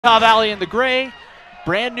Utah Valley in the gray,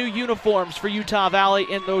 brand new uniforms for Utah Valley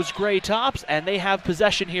in those gray tops, and they have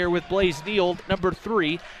possession here with Blaze Neal, number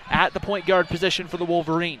 3, at the point guard position for the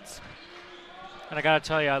Wolverines. And I got to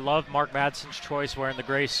tell you, I love Mark Madsen's choice wearing the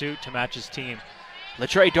gray suit to match his team.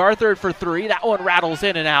 Latrey Darthard for 3. That one rattles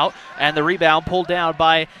in and out, and the rebound pulled down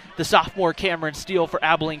by the sophomore Cameron Steele for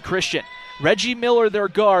Abilene Christian. Reggie Miller, their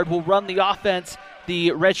guard, will run the offense, the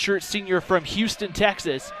redshirt senior from Houston,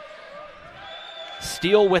 Texas.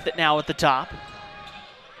 Steele with it now at the top.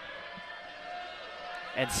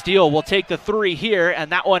 And Steele will take the 3 here,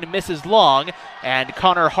 and that one misses long. And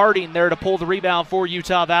Connor Harding there to pull the rebound for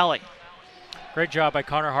Utah Valley. Great job by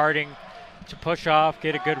Connor Harding to push off,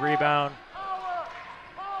 get a good rebound.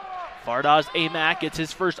 Fardaws Amack gets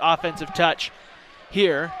his first offensive touch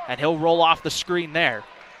here, and he'll roll off the screen there.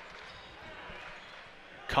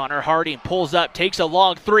 Connor Harding pulls up, takes a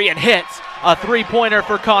long 3, and hits a 3-pointer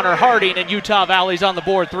for Connor Harding, and Utah Valley's on the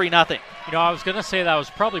board 3-0. You know, I was going to say that was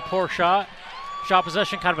probably poor shot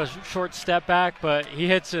possession, kind of a short step back, but he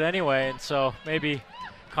hits it anyway, and so maybe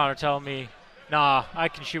Connor telling me, nah, I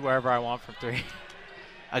can shoot wherever I want from 3.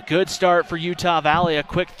 A good start for Utah Valley, a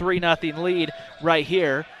quick 3-0 lead right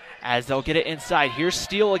here as they'll get it inside. Here's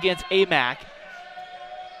Steele against Amack.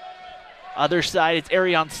 Other side, it's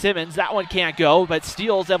Arion Simmons. That one can't go, but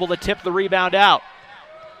Steele's able to tip the rebound out.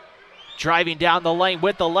 Driving down the lane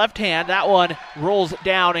with the left hand. That one rolls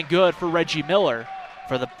down and good for Reggie Miller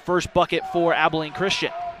for the first bucket for Abilene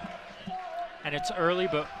Christian. And it's early,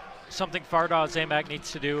 but something Fardaws Amack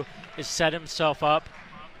needs to do is set himself up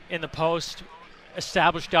in the post,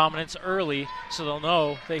 establish dominance early so they'll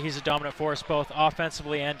know that he's a dominant force both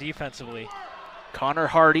offensively and defensively. Connor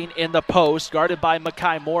Harding in the post, guarded by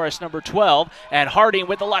Makai Morris, number 12. And Harding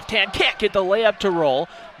with the left-hand kick, get the layup to roll.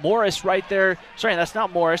 Morris right there. Sorry, that's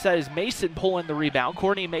not Morris. That is Mason pulling the rebound.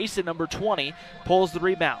 Courtney Mason, number 20, pulls the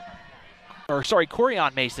rebound.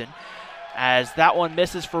 Corion Mason, as that one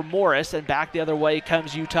misses for Morris, and back the other way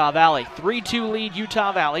comes Utah Valley. 3-2 lead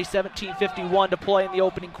Utah Valley, 17:51 to play in the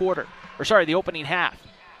opening quarter. The opening half.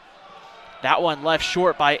 That one left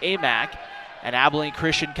short by Amack, and Abilene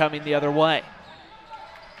Christian coming the other way.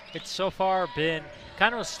 It's so far been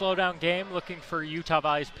kind of a slow-down game looking for Utah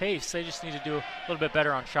Valley's pace. They just need to do a little bit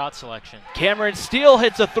better on shot selection. Cameron Steele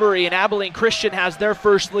hits a 3, and Abilene Christian has their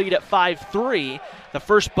first lead at 5-3. The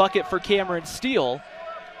first bucket for Cameron Steele.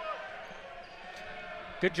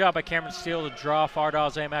 Good job by Cameron Steele to draw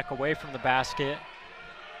Fardaws Amack away from the basket,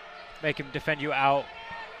 make him defend you out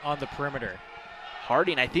on the perimeter.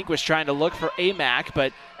 Harding, I think, was trying to look for Amack,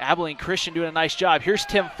 but Abilene Christian doing a nice job. Here's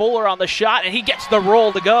Tim Fuller on the shot, and he gets the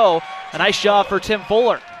roll to go. A nice job for Tim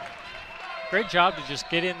Fuller. Great job to just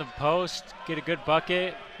get in the post, get a good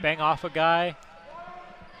bucket, bang off a guy,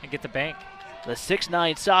 and get the bank. The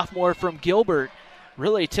 6'9 sophomore from Gilbert.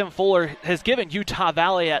 Really, Tim Fuller has given Utah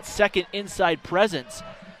Valley that second inside presence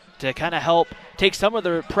to kind of help take some of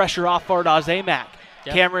the pressure off Fardaws Amack.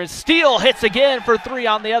 Yep. Cameron Steele hits again for 3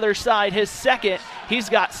 on the other side, his second. He's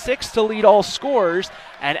got 6 to lead all scorers,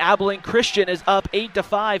 and Abilene Christian is up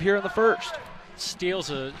 8-5 here in the first. Steele's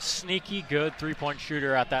a sneaky good three-point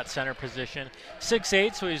shooter at that center position.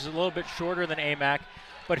 6'8", so he's a little bit shorter than Amack,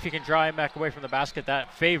 but if he can draw Amack away from the basket,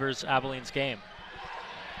 that favors Abilene's game.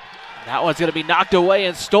 That one's going to be knocked away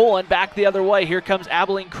and stolen back the other way. Here comes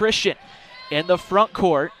Abilene Christian in the front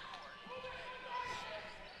court.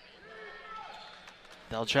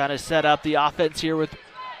 They'll try to set up the offense here with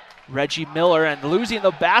Reggie Miller, and losing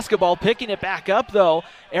the basketball, picking it back up though.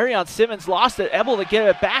 Arion Simmons lost it, able to get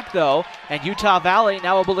it back though, and Utah Valley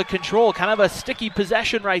now able to control. Kind of a sticky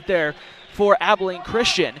possession right there for Abilene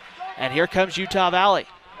Christian. And here comes Utah Valley.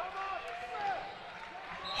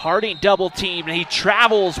 Harding double teamed, and he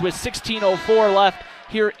travels with 16:04 left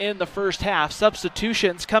here in the first half.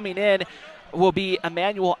 Substitutions coming in will be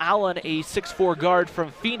Emmanuel Allen, a 6'4 guard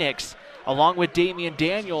from Phoenix, along with Damian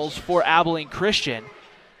Daniels for Abilene Christian.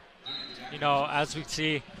 You know, as we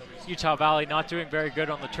see, Utah Valley not doing very good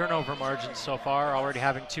on the turnover margins so far, already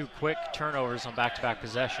having 2 quick turnovers on back-to-back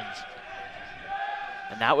possessions.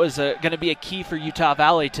 And that was going to be a key for Utah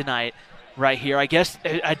Valley tonight right here. I guess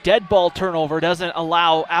a dead ball turnover doesn't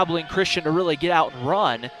allow Abilene Christian to really get out and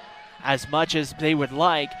run as much as they would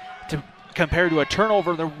like to, compared to a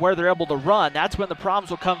turnover where they're able to run. That's when the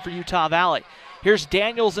problems will come for Utah Valley. Here's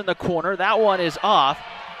Daniels in the corner. That one is off.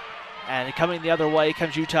 And coming the other way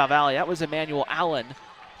comes Utah Valley. That was Emmanuel Allen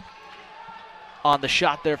on the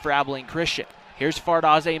shot there for Abilene Christian. Here's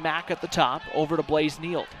Fardaws Amack at the top, over to Blaze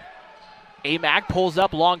Neal. Amack pulls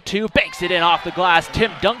up, long 2, banks it in off the glass.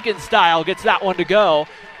 Tim Duncan style gets that one to go.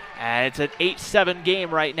 And it's an 8-7 game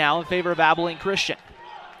right now in favor of Abilene Christian.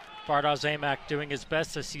 Fardaws Amac doing his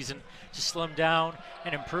best this season to slim down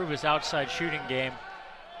and improve his outside shooting game,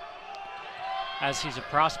 as he's a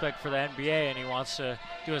prospect for the NBA and he wants to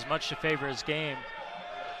do as much to favor his game.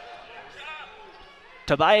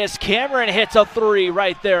 Tobias Cameron hits a three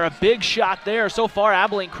right there. A big shot there. So far,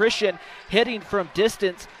 Abilene Christian hitting from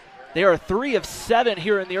distance. They are 3 of 7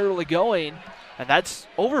 here in the early going, and that's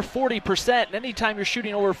over 40%. And anytime you're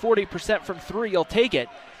shooting over 40% from 3, you'll take it.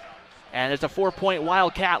 And there's a 4-point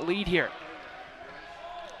Wildcat lead here.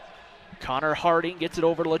 Connor Harding gets it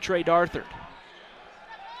over to LaTrey Darthard.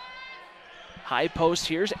 High post,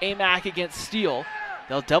 here's Amac against Steele.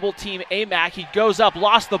 They'll double team Amac. He goes up,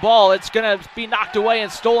 lost the ball. It's going to be knocked away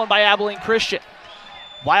and stolen by Abilene Christian.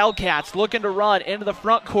 Wildcats looking to run into the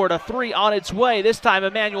front court. A 3 on its way. This time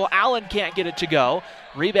Emmanuel Allen can't get it to go.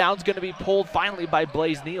 Rebound's going to be pulled finally by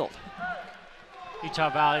Blaze Neild. Utah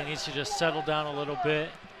Valley needs to just settle down a little bit,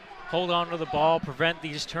 hold on to the ball, prevent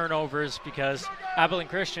these turnovers, because Abilene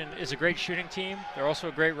Christian is a great shooting team. They're also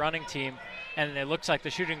a great running team, and it looks like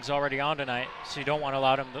the shooting's already on tonight, so you don't want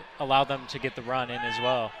to allow them to get the run in as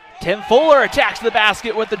well. Tim Fuller attacks the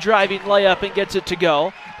basket with the driving layup and gets it to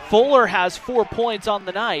go. Fuller has 4 points on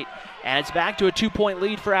the night, and it's back to a 2-point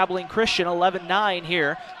lead for Abilene Christian, 11-9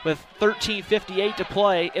 here with 13:58 to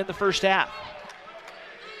play in the first half.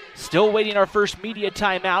 Still waiting our first media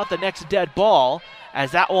timeout, the next dead ball,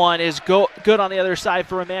 as that one is good on the other side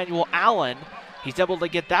for Emmanuel Allen. He's able to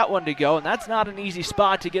get that one to go, and that's not an easy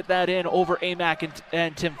spot to get that in over Amac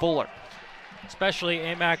and Tim Fuller. Especially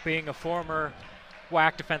Amac being a former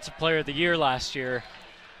WAC Defensive Player of the Year last year.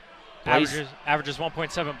 Averages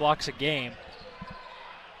 1.7 blocks a game.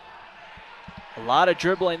 A lot of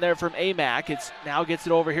dribbling there from Amac. It's now gets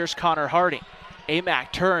it over. Here's Connor Harding.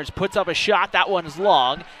 Amac turns, puts up a shot. That one is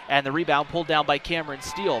long, and the rebound pulled down by Cameron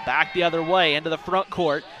Steele. Back the other way into the front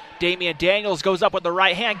court. Damian Daniels goes up with the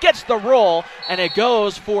right hand, gets the roll, and it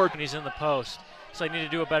goes for... And he's in the post, so they need to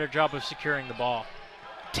do a better job of securing the ball.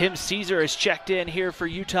 Tim Caesar is checked in here for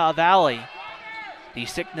Utah Valley. The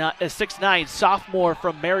 6'9" sophomore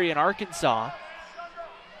from Marion, Arkansas.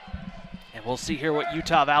 And we'll see here what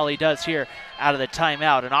Utah Valley does here out of the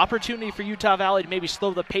timeout. An opportunity for Utah Valley to maybe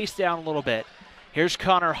slow the pace down a little bit. Here's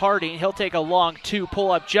Connor Harding. He'll take a long 2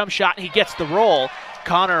 pull-up jump shot, and he gets the roll.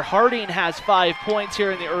 Connor Harding has 5 points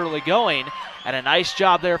here in the early going, and a nice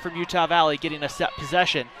job there from Utah Valley getting a set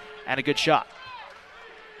possession and a good shot.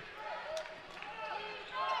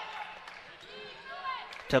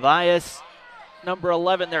 Tobias, number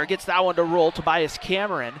 11 there, gets that one to roll. Tobias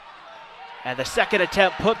Cameron. And the second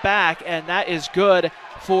attempt put back, and that is good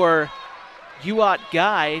for Uat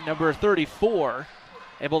Guy, number 34.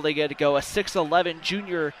 Able to get to go a 6'11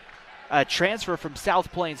 junior transfer from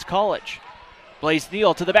South Plains College. Blaze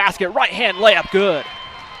Neild to the basket, right hand layup, good.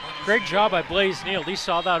 Great job by Blaze Neild. He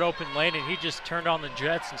saw that open lane and he just turned on the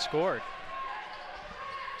jets and scored.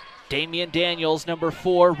 Damian Daniels, number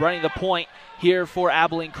 4, running the point here for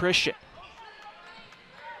Abilene Christian.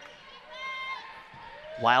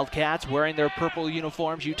 Wildcats wearing their purple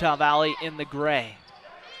uniforms, Utah Valley in the gray.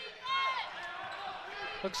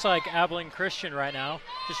 Looks like Abilene Christian right now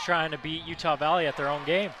just trying to beat Utah Valley at their own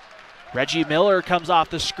game. Reggie Miller comes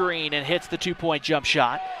off the screen and hits the 2-point jump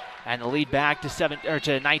shot, and the lead back to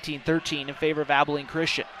 19-13 in favor of Abilene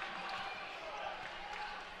Christian.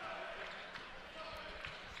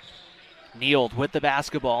 Neild with the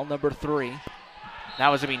basketball, number 3. That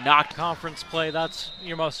was going to be knocked. Conference play, that's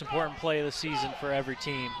your most important play of the season for every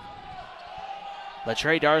team.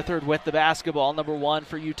 LaTrey Darthard with the basketball, number 1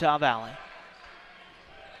 for Utah Valley.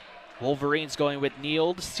 Wolverines going with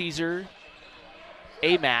Neild, Caesar,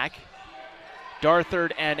 Amac,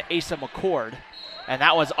 Darthard, and Asa McCord. And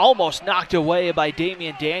that was almost knocked away by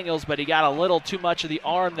Damian Daniels, but he got a little too much of the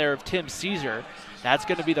arm there of Tim Caesar. That's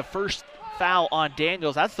going to be the first foul on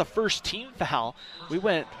Daniels. That's the first team foul. We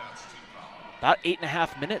went about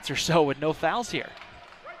 8.5 minutes or so with no fouls here.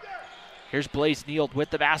 Here's Blaze Neild with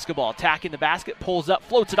the basketball, attacking the basket, pulls up,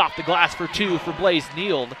 floats it off the glass for 2 for Blaze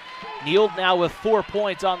Neild. Neild now with 4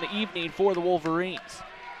 points on the evening for the Wolverines.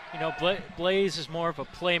 You know, Blaze is more of a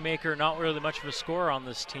playmaker, not really much of a scorer on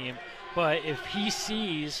this team. But if he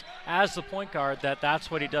sees, as the point guard, that that's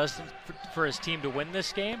what he does for his team to win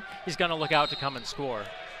this game, he's going to look out to come and score.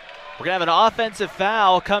 We're going to have an offensive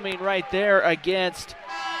foul coming right there against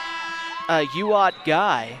Uat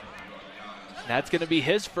Guy. That's going to be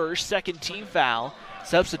his first, second team foul.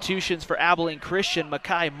 Substitutions for Abilene Christian,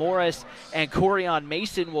 Makai Morris and Corian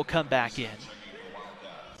Mason will come back in.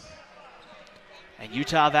 And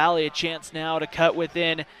Utah Valley a chance now to cut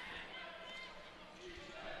within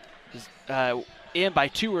in by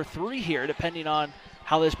 2 or 3 here, depending on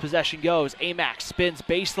how this possession goes. Amack spins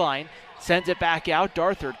baseline, sends it back out.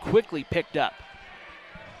 Darthard quickly picked up.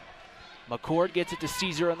 McCord gets it to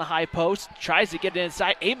Caesar in the high post, tries to get it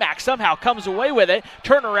inside. Amack somehow comes away with it.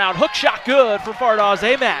 Turnaround, hook shot good for Fardaz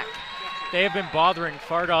Amack. They have been bothering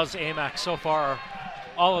Fardaz Amack so far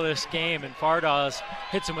all of this game, and Fardaz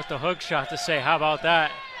hits him with the hook shot to say, how about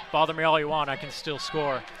that? Bother me all you want, I can still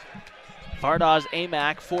score. Fardaz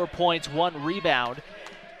Amack, 4 points, 1 rebound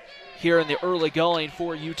here in the early going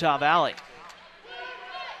for Utah Valley.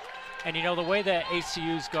 And you know, the way that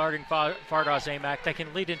HCU's guarding Fardaz Amack, that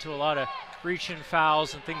can lead into a lot of reach-in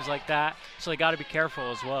fouls and things like that, so they got to be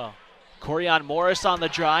careful as well. Corian Morris on the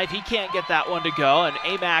drive. He can't get that one to go, and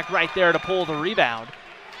Amack right there to pull the rebound.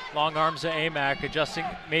 Long arms of Amack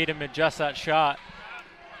made him adjust that shot.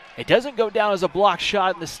 It doesn't go down as a blocked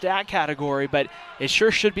shot in the stat category, but it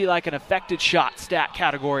sure should be like an affected shot stat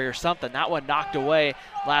category or something. That one knocked away,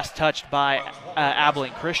 last touched by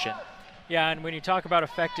Abilene Christian. Yeah, and when you talk about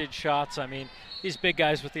affected shots, I mean, these big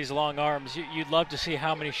guys with these long arms, you'd love to see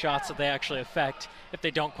how many shots that they actually affect if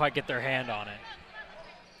they don't quite get their hand on it.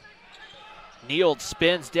 Neild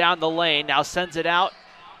spins down the lane, now sends it out.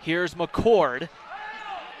 Here's McCord.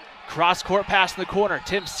 Cross-court pass in the corner.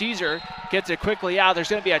 Tim Caesar gets it quickly out. There's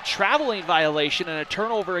going to be a traveling violation and a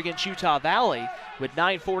turnover against Utah Valley with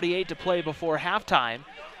 9:48 to play before halftime,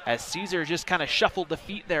 as Caesar just kind of shuffled the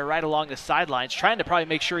feet there right along the sidelines, trying to probably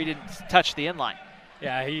make sure he didn't touch the inline.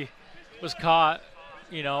 Yeah, he was caught,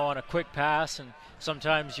 you know, on a quick pass, and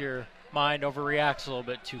sometimes your mind overreacts a little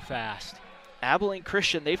bit too fast. Abilene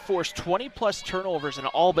Christian, they forced 20-plus turnovers in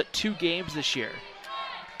all but 2 games this year.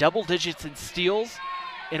 Double digits in steals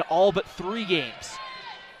in all but 3 games.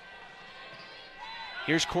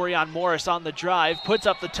 Here's Corian Morris on the drive, puts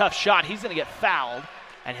up the tough shot. He's going to get fouled,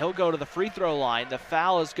 and he'll go to the free throw line. The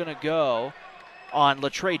foul is going to go on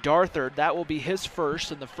Latrey Darthard. That will be his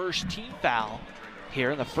first and the first team foul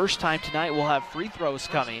here. And the first time tonight we'll have free throws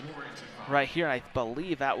coming right here. I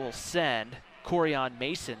believe that will send Corian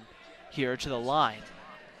Mason here to the line.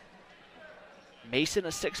 Mason, a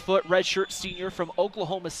 6-foot redshirt senior from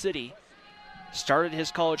Oklahoma City, started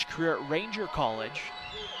his college career at Ranger College.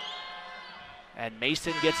 And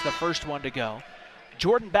Mason gets the first one to go.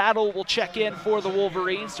 Jordan Battle will check in for the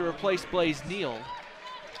Wolverines to replace Blaze Neild.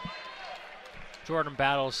 Jordan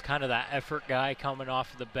Battle's kind of that effort guy coming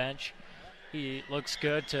off of the bench. He looks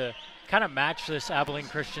good to kind of match this Abilene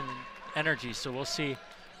Christian energy, so we'll see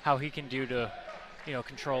how he can do to, you know,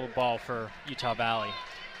 control the ball for Utah Valley.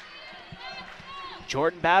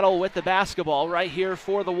 Jordan Battle with the basketball right here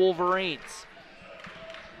for the Wolverines.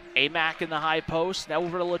 Amack in the high post, now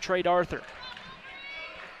over to Latrey Darthard.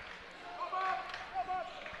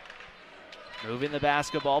 Moving the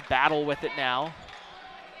basketball, Battle with it now.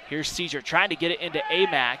 Here's Caesar trying to get it into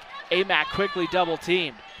Amack. Amack quickly double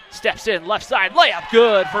teamed. Steps in, left side, layup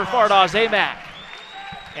good for Fardaz Amack.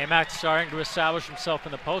 Amack's starting to establish himself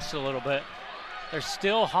in the post a little bit. They're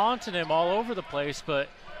still haunting him all over the place, but,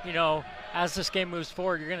 you know, as this game moves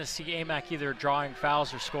forward, you're going to see Amack either drawing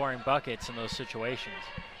fouls or scoring buckets in those situations.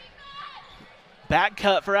 Back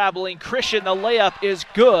cut for Abilene Christian. The layup is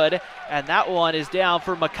good, and that one is down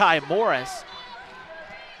for Makai Morris.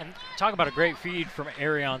 And talk about a great feed from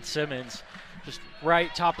Arion Simmons. Just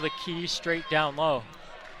right top of the key, straight down low.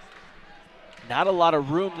 Not a lot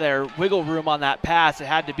of room there, wiggle room on that pass. It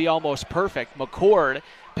had to be almost perfect. McCord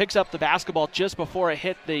picks up the basketball just before it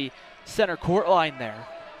hit the center court line there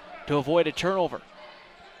to avoid a turnover.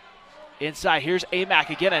 Inside, here's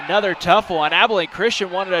Amack again, another tough one. Abilene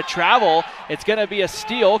Christian wanted to travel. It's going to be a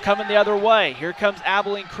steal coming the other way. Here comes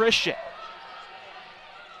Abilene Christian.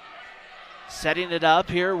 Setting it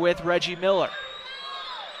up here with Reggie Miller.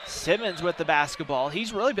 Simmons with the basketball.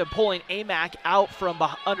 He's really been pulling Amack out from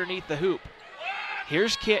underneath the hoop.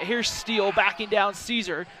 Here's Steele backing down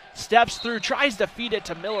Caesar. Steps through, tries to feed it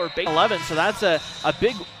to Miller. 11, so that's a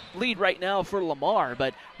big lead right now for Lamar.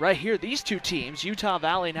 But right here, these two teams, Utah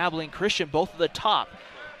Valley and Abilene Christian, both at the top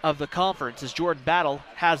of the conference, as Jordan Battle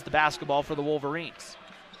has the basketball for the Wolverines.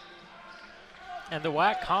 And the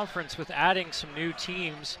WAC conference, with adding some new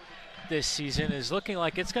teams this season, is looking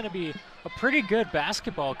like it's going to be a pretty good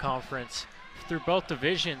basketball conference through both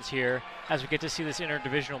divisions here as we get to see this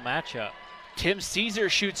interdivisional matchup. Tim Caesar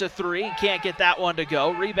shoots a three and can't get that one to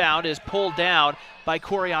go. Rebound is pulled down by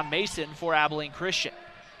Corian Mason for Abilene Christian.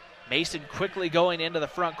 Mason quickly going into the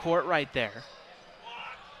front court right there.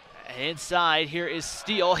 And inside, here is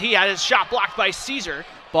Steele. He had his shot blocked by Caesar.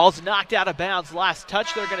 Ball's knocked out of bounds. Last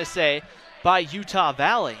touch, they're going to say, by Utah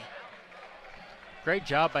Valley. Great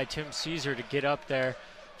job by Tim Caesar to get up there,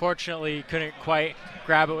 Fortunately, he couldn't quite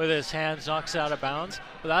grab it with his hands, knocks it out of bounds.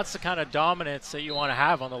 But that's the kind of dominance that you want to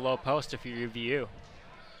have on the low post if you're UVU.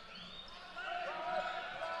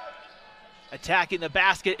 Attacking the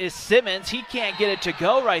basket is Simmons. He can't get it to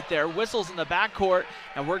go right there. Whistles in the backcourt,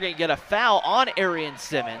 and we're going to get a foul on Arian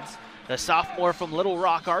Simmons. The sophomore from Little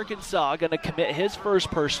Rock, Arkansas, going to commit his first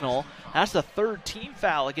personal. That's the third team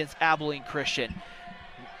foul against Abilene Christian.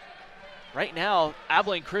 Right now,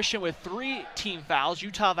 Abilene Christian with 3 team fouls,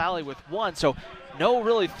 Utah Valley with 1. So no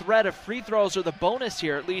really threat of free throws or the bonus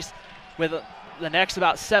here, at least with the next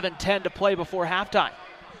about 7:10 to play before halftime.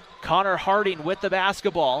 Connor Harding with the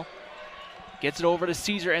basketball. Gets it over to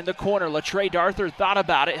Caesar in the corner. Latrey Darthur thought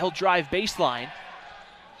about it. He'll drive baseline.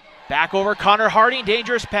 Back over Connor Harding.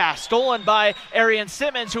 Dangerous pass. Stolen by Arian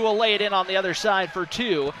Simmons, who will lay it in on the other side for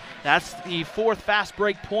 2. That's the 4th fast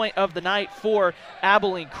break point of the night for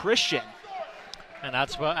Abilene Christian. And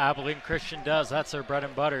that's what Abilene Christian does. That's their bread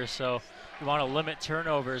and butter. So you want to limit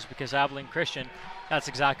turnovers because Abilene Christian, that's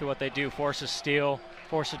exactly what they do. Force a steal,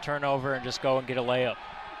 force a turnover, and just go and get a layup.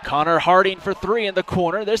 Connor Harding for 3 in the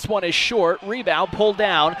corner. This one is short. Rebound pulled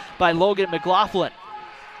down by Logan McLaughlin.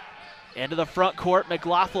 Into the front court,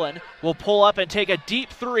 McLaughlin will pull up and take a deep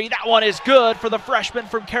 3. That one is good for the freshman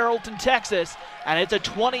from Carrollton, Texas. And it's a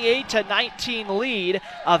 28-19 lead.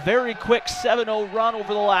 A very quick 7-0 run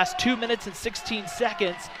over the last 2 minutes and 16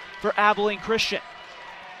 seconds for Abilene Christian.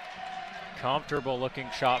 Comfortable looking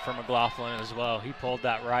shot for McLaughlin as well. He pulled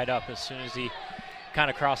that right up as soon as he kind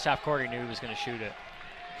of crossed half court. He knew he was going to shoot it.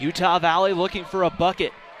 Utah Valley looking for a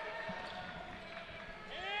bucket.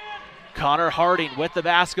 Connor Harding with the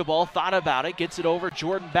basketball, thought about it, gets it over.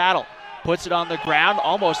 Jordan Battle puts it on the ground,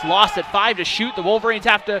 almost lost it. 5 to shoot. The Wolverines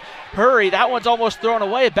have to hurry. That one's almost thrown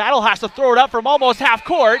away. Battle has to throw it up from almost half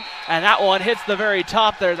court, and that one hits the very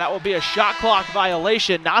top there. That will be a shot clock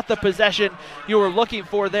violation, not the possession you were looking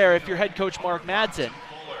for there if you're head coach Mark Madsen.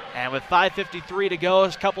 And with 5:53 to go,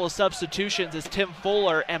 a couple of substitutions as Tim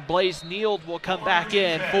Fuller and Blaze Neild will come back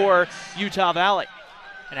in for Utah Valley.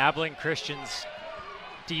 And Abilene Christian's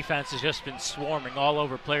defense has just been swarming all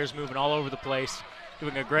over, players moving all over the place,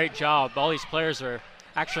 doing a great job. All these players are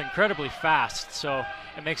actually incredibly fast, so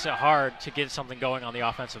it makes it hard to get something going on the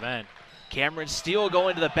offensive end. Cameron Steele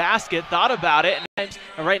going to the basket, thought about it, and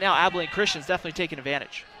right now Abilene Christian's definitely taking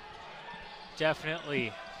advantage.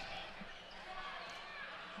 Definitely.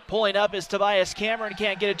 Pulling up is Tobias Cameron,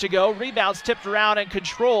 can't get it to go. Rebounds tipped around and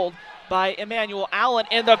controlled by Emmanuel Allen.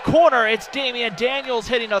 In the corner, it's Damian Daniels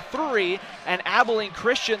hitting a 3, and Abilene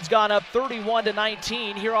Christian's gone up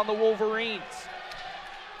 31-19 here on the Wolverines.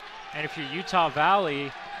 And if you're Utah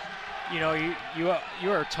Valley, you know,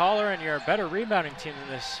 you are taller and you're a better rebounding team than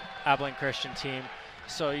this Abilene Christian team,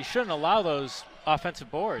 so you shouldn't allow those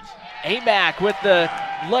offensive boards. Amac with the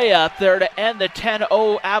layup there to end the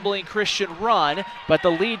 10-0 Abilene Christian run, but the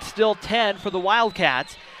lead still 10 for the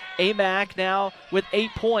Wildcats. Amac now with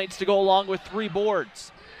 8 points to go along with 3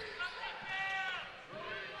 boards.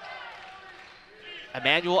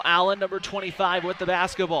 Emmanuel Allen, number 25, with the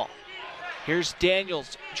basketball. Here's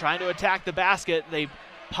Daniels trying to attack the basket. They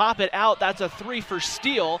pop it out. That's a 3 for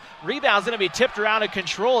Steele. Rebound's going to be tipped around and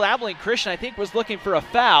controlled. Abilene Christian, I think, was looking for a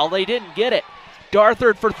foul. They didn't get it.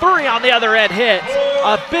 Darthur for 3 on the other end hits.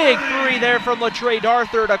 A big 3 there from Latrey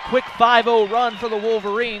Darthur. A quick 5-0 run for the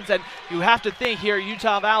Wolverines. And you have to think here,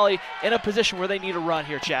 Utah Valley in a position where they need a run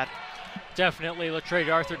here, Chad. Definitely, Latrey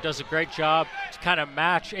Darthur does a great job to kind of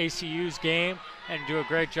match ACU's game and do a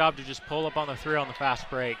great job to just pull up on the 3 on the fast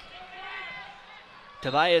break.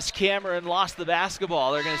 Tobias Cameron lost the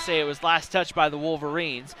basketball. They're going to say it was last touched by the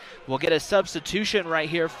Wolverines. We'll get a substitution right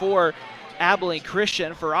here for Abilene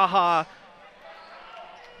Christian. Faraha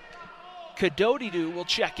Kadodidu will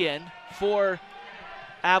check in for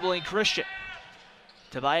Abilene Christian.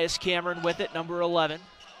 Tobias Cameron with it, number 11.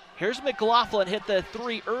 Here's McLaughlin, hit the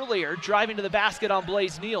 3 earlier, driving to the basket on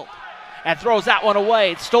Blaze Neild. And throws that one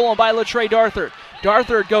away. It's stolen by Latrey Darthur.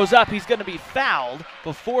 Darthur goes up. He's going to be fouled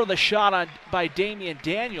before the shot by Damian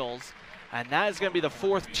Daniels. And that is going to be the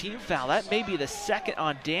 4th team foul. That may be the 2nd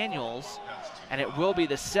on Daniels. And it will be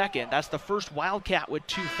the 2nd. That's the first Wildcat with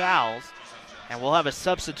 2 fouls. And we'll have a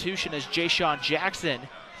substitution as Ja'Shawn Jackson,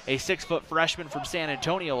 a 6-foot freshman from San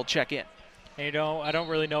Antonio, will check in. And you know, I don't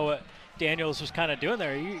really know what Daniels was kind of doing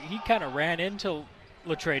there. He kind of ran into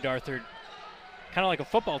Latrey Darthur, kind of like a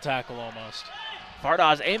football tackle almost.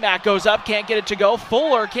 Vardaz Amac goes up, can't get it to go.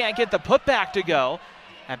 Fuller can't get the putback to go.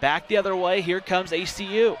 And back the other way, here comes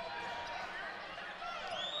ACU.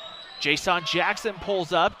 Ja'Shawn Jackson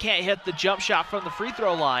pulls up, can't hit the jump shot from the free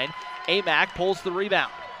throw line. Amac pulls the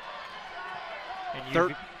rebound.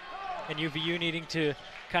 And UVU needing to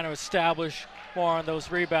kind of establish more on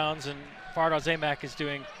those rebounds, and Fardaws Amac is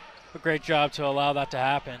doing a great job to allow that to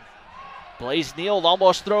happen. Blaze Neild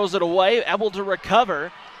almost throws it away, able to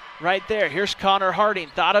recover right there. Here's Connor Harding,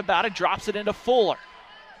 thought about it, drops it into Fuller.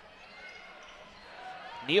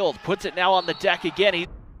 Neild puts it now on the deck again.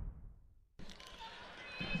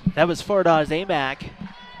 That was Fardaws Amac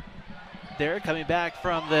there, coming back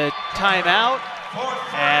from the timeout.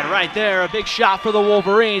 And right there, a big shot for the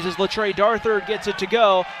Wolverines as Latrey Darthard gets it to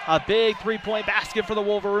go. A big three-point basket for the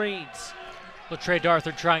Wolverines. Latrey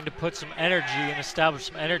Darthard trying to put some energy and establish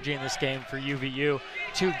some energy in this game for UVU.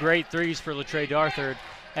 2 great threes for Latrey Darthard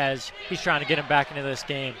as he's trying to get him back into this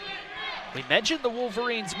game. We mentioned the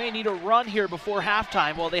Wolverines may need a run here before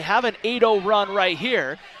halftime. Well, they have an 8-0 run right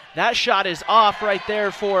here. That shot is off right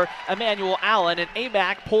there for Emmanuel Allen, and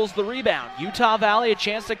Amac pulls the rebound. Utah Valley a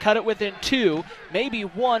chance to cut it within 2, maybe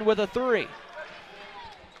 1 with a 3.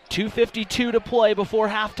 2:52 to play before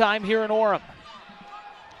halftime here in Orem.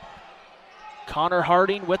 Connor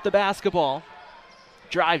Harding with the basketball.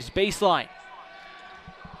 Drives baseline.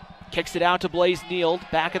 Kicks it out to Blaze Neild,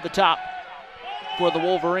 back at the top for the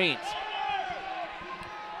Wolverines.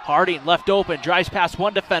 Harding left open, drives past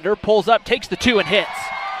one defender, pulls up, takes the 2 and hits.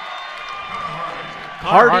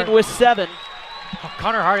 Harding with 7.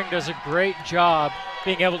 Connor Harding does a great job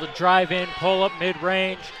being able to drive in, pull up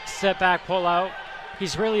mid-range, step back, pull out.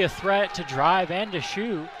 He's really a threat to drive and to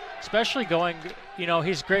shoot, especially going,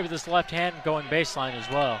 he's great with his left hand going baseline as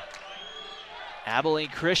well. Abilene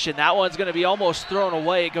Christian, that one's going to be almost thrown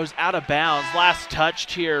away. It goes out of bounds. Last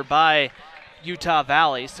touched here by Utah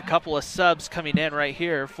Valley. So a couple of subs coming in right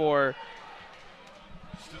here for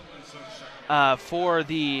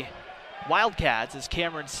the Wildcats as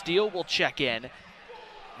Cameron Steele will check in. And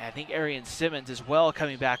I think Arian Simmons as well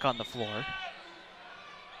coming back on the floor.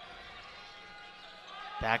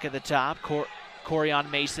 Back at the top, Corian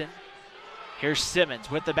Mason. Here's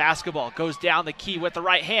Simmons with the basketball. Goes down the key with the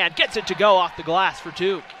right hand. Gets it to go off the glass for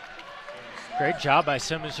 2. Great job by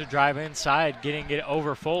Simmons to drive inside, getting it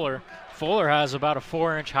over Fuller. Fuller has about a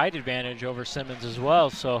 4-inch height advantage over Simmons as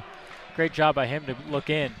well, so great job by him to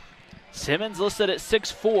look in. Simmons listed at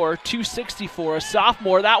 6'4", 264, a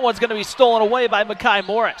sophomore. That one's going to be stolen away by Makai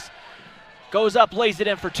Morris. Goes up, lays it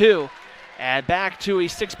in for 2. And back to a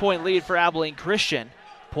 6-point lead for Abilene Christian.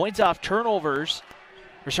 Points off turnovers,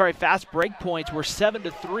 fast break points were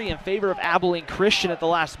 7-3 in favor of Abilene Christian at the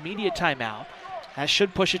last media timeout. That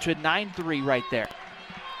should push it to a 9-3 right there.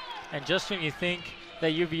 And just when you think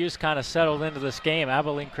that UVU's kind of settled into this game,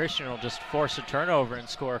 Abilene Christian will just force a turnover and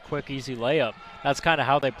score a quick, easy layup. That's kind of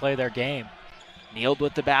how they play their game. Neild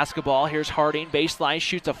with the basketball. Here's Harding. Baseline,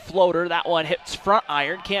 shoots a floater. That one hits front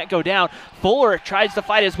iron. Can't go down. Fuller tries to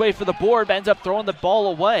fight his way for the board, but ends up throwing the ball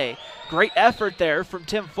away. Great effort there from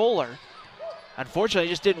Tim Fuller. Unfortunately, it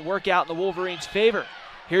just didn't work out in the Wolverines' favor.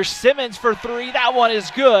 Here's Simmons for 3. That one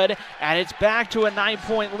is good, and it's back to a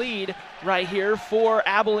 9-point lead right here for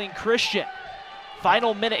Abilene Christian.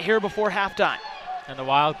 Final minute here before halftime. And the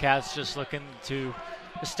Wildcats just looking to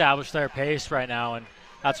establish their pace right now, and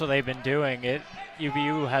that's what they've been doing.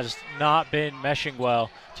 UVU has not been meshing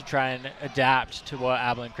well to try and adapt to what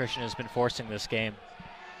Abilene Christian has been forcing this game.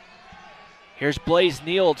 Here's Blaze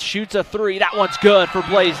Neild, shoots a 3. That one's good for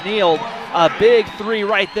Blaze Neild. A big 3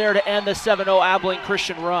 right there to end the 7-0 Abilene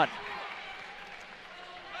Christian run.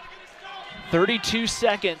 32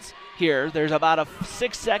 seconds here. There's about a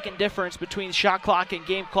 6-second difference between shot clock and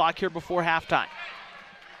game clock here before halftime.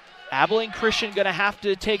 Abilene Christian going to have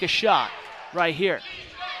to take a shot right here.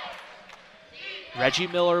 Reggie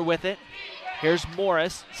Miller with it. Here's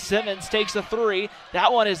Morris. Simmons takes a 3.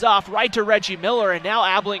 That one is off right to Reggie Miller, and now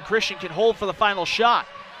Abilene Christian can hold for the final shot.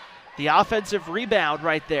 The offensive rebound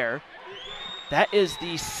right there. That is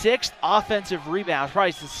the 6th offensive rebound,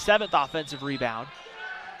 probably the 7th offensive rebound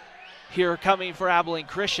here coming for Abilene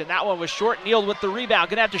Christian. That one was short. Neild with the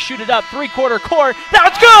rebound. Gonna have to shoot it up. 3/4 court.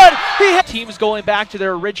 That's good! Teams going back to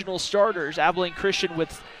their original starters. Abilene Christian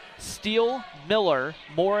with Steele, Miller,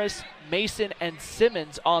 Morris, Mason, and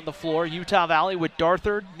Simmons on the floor. Utah Valley with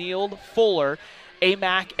Darthard, Neild, Fuller,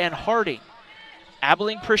 Amac, and Harding.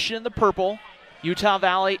 Abilene Christian in the purple. Utah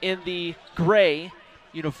Valley in the gray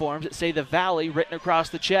uniforms that say the Valley written across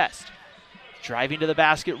the chest. Driving to the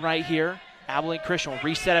basket right here. Abilene Christian will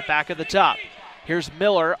reset it back at the top. Here's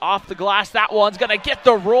Miller off the glass. That one's going to get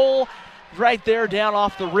the roll right there down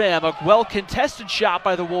off the rim. A well-contested shot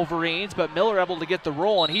by the Wolverines, but Miller able to get the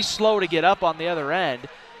roll, and he's slow to get up on the other end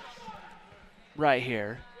right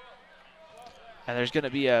here. And there's going to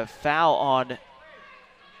be a foul on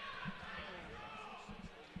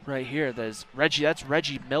right here. That's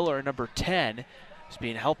Reggie Miller, number 10. He's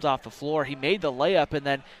being helped off the floor. He made the layup, and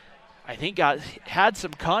then I think had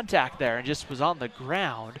some contact there and just was on the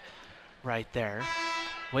ground right there.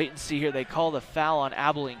 Wait and see here. They call the foul on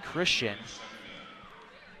Abilene Christian.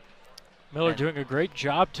 Miller doing a great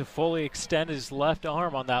job to fully extend his left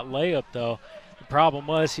arm on that layup, though. The problem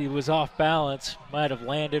was he was off balance, might have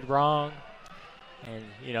landed wrong, and,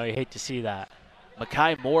 you hate to see that.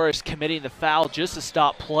 Makai Morris committing the foul just to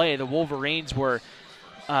stop play. The Wolverines were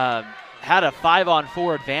had a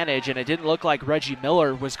 5-on-4 advantage, and it didn't look like Reggie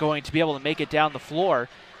Miller was going to be able to make it down the floor.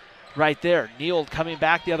 Right there, Neal coming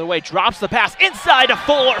back the other way, drops the pass inside to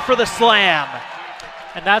Fuller for the slam.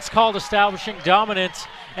 And that's called establishing dominance,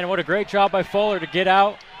 and what a great job by Fuller to get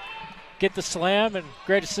out, get the slam, and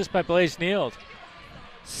great assist by Blaze Neal.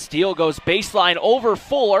 Steele goes baseline over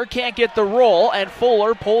Fuller, can't get the roll, and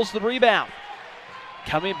Fuller pulls the rebound.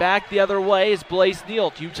 Coming back the other way is Blaze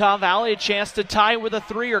Neal. Utah Valley a chance to tie with a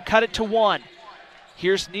 3 or cut it to 1.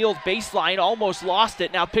 Here's Neal baseline, almost lost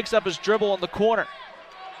it, now picks up his dribble in the corner.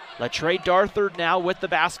 Latrey Darthard now with the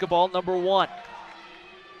basketball, number 1.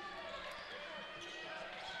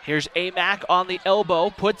 Here's Amack on the elbow,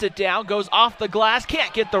 puts it down, goes off the glass,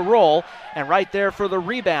 can't get the roll, and right there for the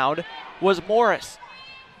rebound was Morris.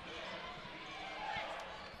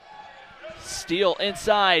 Steele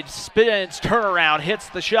inside, spins, turnaround, hits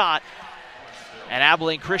the shot, and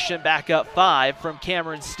Abilene Christian back up 5 from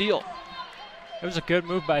Cameron Steele. It was a good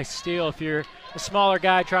move by Steele. If you're a smaller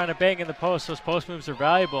guy trying to bang in the post, those post moves are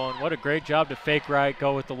valuable, and what a great job to fake right,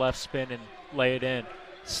 go with the left spin, and lay it in.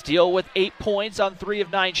 Steele with 8 points on 3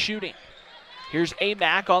 of 9 shooting. Here's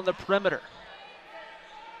Amack on the perimeter.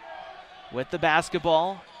 With the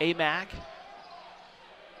basketball, Amack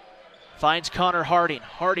finds Connor Harding.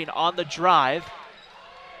 Harding on the drive.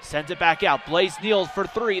 Sends it back out. Blaze Neal for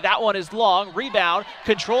 3. That one is long. Rebound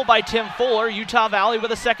controlled by Tim Fuller. Utah Valley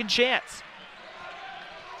with a second chance.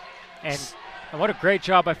 And what a great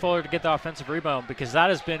job by Fuller to get the offensive rebound, because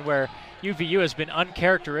that has been where UVU has been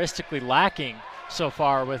uncharacteristically lacking so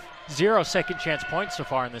far, with 0 second chance points so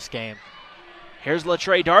far in this game. Here's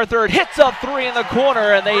Latrey Darthard. Hits a 3 in the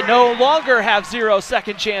corner, and they no longer have 0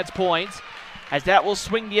 second chance points, as that will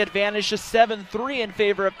swing the advantage to 7-3 in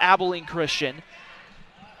favor of Abilene Christian.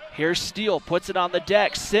 Here's Steele, puts it on the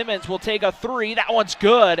deck. Simmons will take a 3. That one's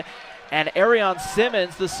good. And Arion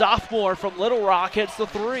Simmons, the sophomore from Little Rock, hits the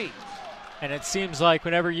 3. And it seems like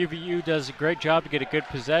whenever UVU does a great job to get a good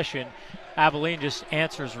possession, Abilene just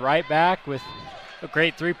answers right back with a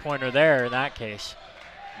great three-pointer there in that case.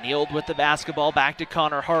 Neal with the basketball, back to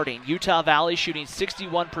Connor Harding. Utah Valley shooting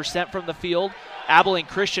 61% from the field. Abilene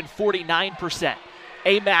Christian 49%.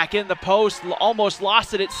 Amack in the post, almost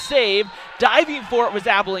lost it. It's saved. Diving for it was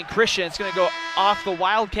Abilene Christian. It's going to go off the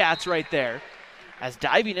Wildcats right there. As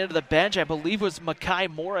diving into the bench, I believe was Makai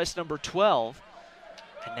Morris, number 12.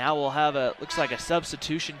 And now we'll have looks like a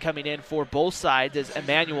substitution coming in for both sides, as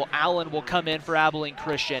Emmanuel Allen will come in for Abilene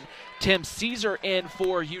Christian. Tim Caesar in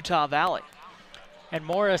for Utah Valley. And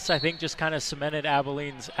Morris, I think, just kind of cemented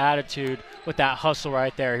Abilene's attitude with that hustle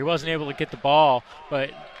right there. He wasn't able to get the ball,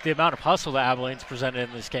 but the amount of hustle that Abilene's presented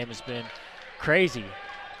in this game has been crazy.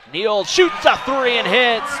 Neal shoots a 3 and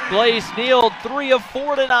hits. Blaze Neal, 3 of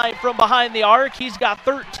 4 tonight from behind the arc. He's got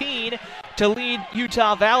 13 to lead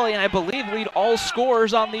Utah Valley, and I believe lead all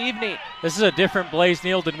scorers on the evening. This is a different Blaze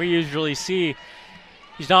Neal than we usually see.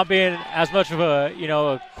 He's not being as much of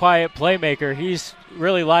a quiet playmaker. He's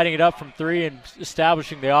really lighting it up from 3 and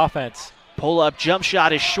establishing the offense. Pull-up jump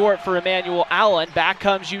shot is short for Emmanuel Allen. Back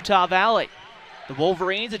comes Utah Valley. The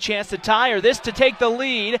Wolverines a chance to tie, or this to take the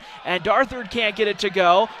lead, and Darthard can't get it to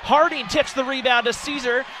go. Harding tips the rebound to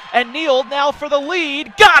Caesar, and Neal now for the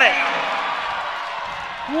lead. Got it!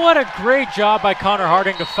 What a great job by Connor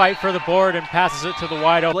Harding to fight for the board and passes it to the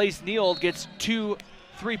wide open. Blaze Neal gets 2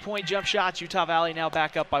 3-point jump shots. Utah Valley now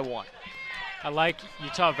back up by 1. I like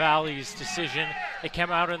Utah Valley's decision. They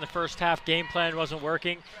came out in the first half, game plan wasn't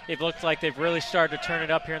working. It looked like they've really started to turn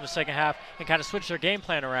it up here in the second half and kind of switch their game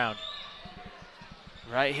plan around.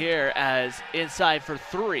 Right here as inside for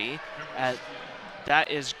 3.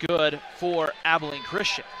 That is good for Abilene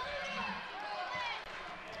Christian.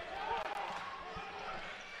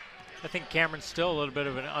 I think Cameron's still a little bit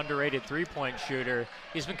of an underrated three-point shooter.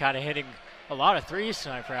 He's been kind of hitting a lot of threes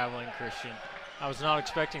tonight for Abilene Christian. I was not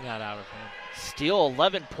expecting that out of him. Steele,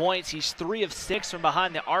 11 points. He's 3 of 6 from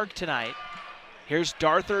behind the arc tonight. Here's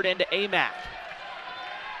Darthard into Amack.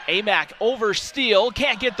 Amack over Steele,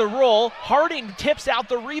 can't get the roll. Harding tips out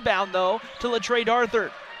the rebound, though, to Latrey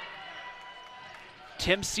Darthard.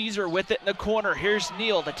 Tim Caesar with it in the corner. Here's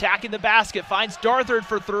Neal attacking the basket, finds Darthard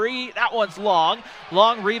for 3. That one's long.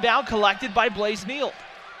 Long rebound collected by Blaze Neal.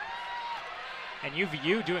 And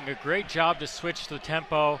UVU doing a great job to switch the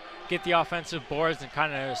tempo, get the offensive boards, and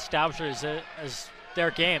kind of establish it as their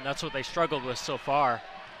game. That's what they struggled with so far.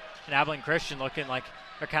 And Abilene Christian looking like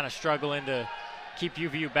they're kind of struggling to keep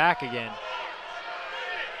UVU back again.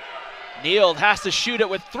 Neild has to shoot it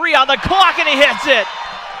with 3 on the clock, and he hits it.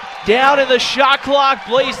 Down in the shot clock,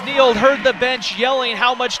 Blaze Neild heard the bench yelling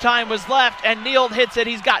how much time was left, and Neild hits it.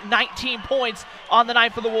 He's got 19 points on the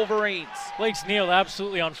night for the Wolverines. Blaze Neild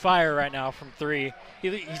absolutely on fire right now from 3.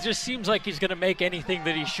 He just seems like he's going to make anything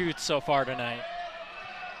that he shoots so far tonight.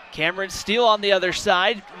 Cameron Steele on the other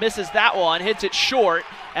side, misses that one, hits it short,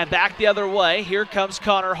 and back the other way. Here comes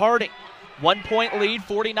Connor Harding. 1 point lead,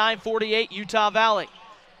 49-48, Utah Valley.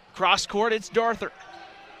 Cross court, it's Darther.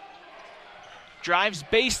 Drives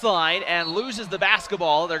baseline and loses the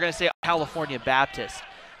basketball. They're going to say California Baptist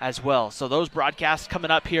as well. So those broadcasts coming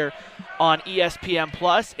up here on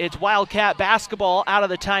ESPN+. It's Wildcat basketball out of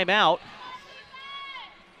the timeout.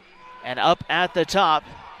 And up at the top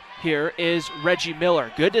here is Reggie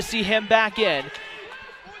Miller. Good to see him back in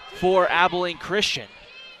for Abilene Christian.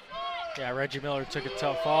 Yeah, Reggie Miller took a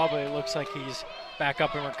tough fall, but it looks like he's back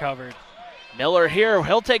up and recovered. Miller here,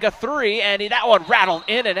 he'll take a 3, and that one rattled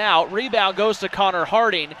in and out. Rebound goes to Connor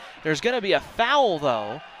Harding. There's going to be a foul,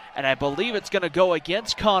 though, and I believe it's going to go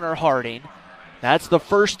against Connor Harding. That's the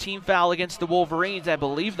first team foul against the Wolverines. I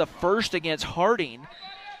believe the first against Harding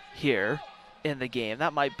here in the game.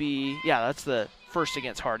 That might be, yeah, that's the first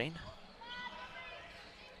against Harding.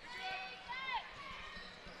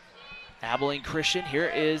 Abilene Christian, here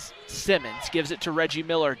is Simmons, gives it to Reggie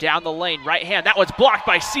Miller, down the lane, right hand, that one's blocked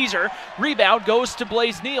by Caesar. Rebound goes to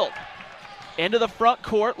Blaze Neild. Into the front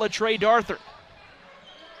court, Latrey Darther.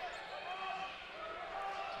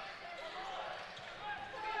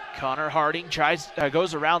 Connor Harding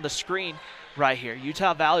goes around the screen right here.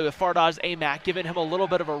 Utah Valley with Fardaws Amac giving him a little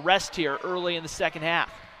bit of a rest here early in the second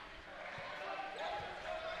half.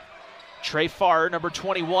 Trey Farr, number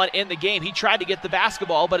 21 in the game. He tried to get the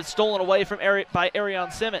basketball, but it's stolen away from by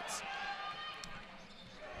Arion Simmons.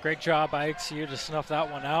 Great job by XU to snuff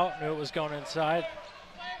that one out. Knew it was going inside.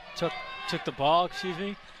 Took the ball,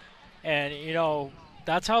 and you know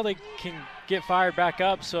that's how they can get fired back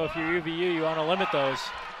up. So if you're UVU, you want to limit those.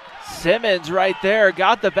 Simmons right there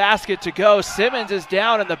got the basket to go. Simmons is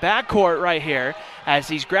down in the backcourt right here as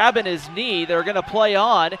he's grabbing his knee. They're going to play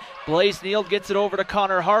on. Blaze Neild gets it over to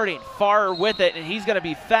Connor Harding. Farr with it, and he's going to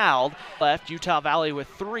be fouled. Left, Utah Valley with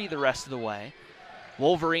 3 the rest of the way.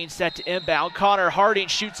 Wolverines set to inbound. Connor Harding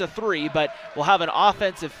shoots a 3, but we'll have an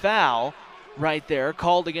offensive foul right there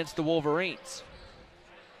called against the Wolverines.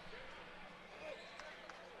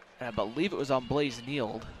 And I believe it was on Blaze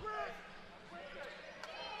Neild.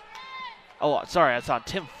 Oh, sorry, that's on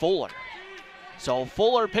Tim Fuller. So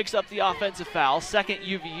Fuller picks up the offensive foul, second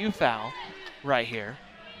UVU foul right here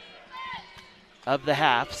of the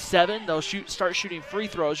half. 7, they'll start shooting free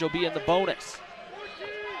throws. You'll be in the bonus.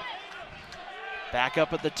 Back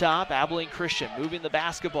up at the top, Abilene Christian moving the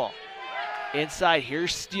basketball. Inside,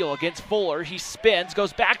 here's Steele against Fuller. He spins,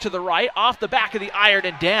 goes back to the right, off the back of the iron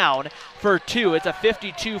and down for 2. It's a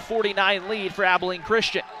 52-49 lead for Abilene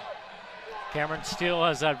Christian. Cameron Steele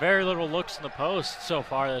has had very little looks in the post so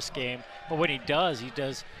far this game, but when he does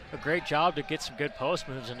a great job to get some good post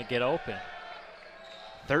moves and to get open.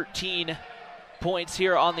 13 points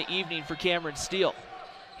here on the evening for Cameron Steele.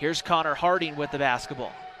 Here's Connor Harding with the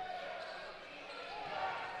basketball.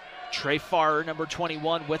 Trey Farr, number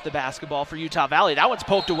 21, with the basketball for Utah Valley. That one's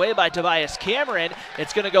poked away by Tobias Cameron.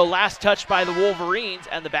 It's going to go last touch by the Wolverines,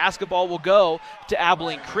 and the basketball will go to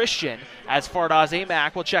Abilene Christian as Fardaws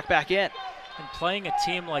Amac will check back in. And playing a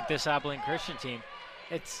team like this Abilene Christian team,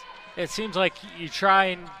 it seems like you try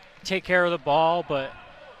and take care of the ball,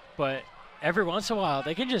 but every once in a while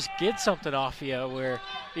they can just get something off you where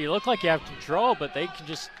you look like you have control, but they can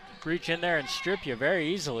just reach in there and strip you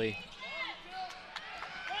very easily.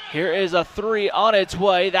 Here is a 3 on its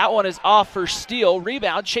way. That one is off for Steele.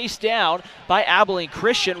 Rebound chased down by Abilene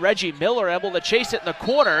Christian. Reggie Miller able to chase it in the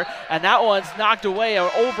corner, and that one's knocked away,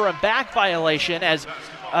 an over and back violation as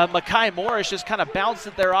Makai Morris just kind of bounced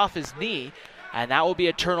it there off his knee, and that will be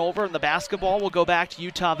a turnover, and the basketball will go back to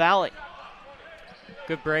Utah Valley.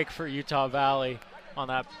 Good break for Utah Valley on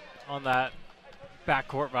that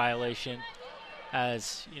backcourt violation,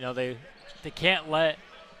 as you know they can't let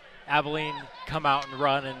Abilene come out and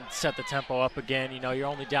run and set the tempo up again. You know, you're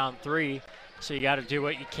only down 3, so you got to do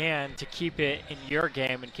what you can to keep it in your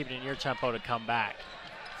game and keep it in your tempo to come back.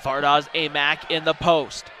 Fardaws Amac in the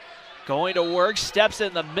post. Going to work, steps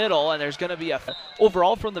in the middle, and there's going to be a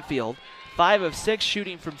overall from the field. 5 of 6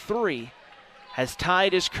 shooting from 3 has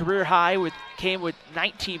tied his career high came with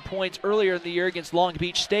 19 points earlier in the year against Long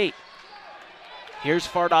Beach State. Here's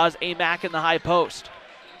Fardaws Amack in the high post.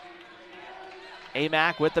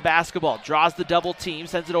 Amack with the basketball, draws the double team,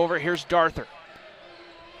 sends it over. Here's Darther.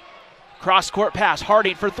 Cross-court pass,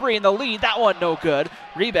 Harding for three in the lead. That one no good.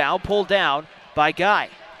 Rebound pulled down by Guy.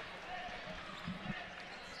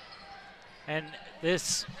 And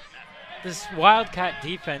this Wildcat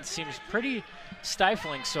defense seems pretty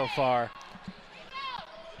stifling so far.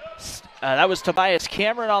 That was Tobias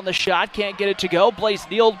Cameron on the shot. Can't get it to go. Blaze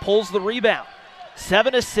Neal pulls the rebound.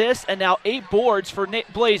 7 assists and now 8 boards for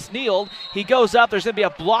Blaze Neal. He goes up. There's going to be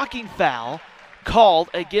a blocking foul called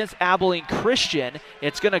against Abilene Christian.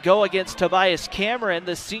 It's going to go against Tobias Cameron,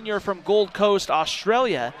 the senior from Gold Coast,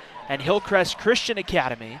 Australia, and Hillcrest Christian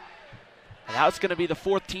Academy. And that's going to be the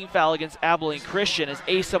 4th team foul against Abilene Christian as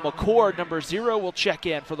Asa McCord, number 0, will check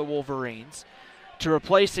in for the Wolverines to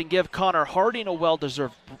replace and give Connor Harding a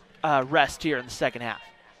well-deserved rest here in the second half.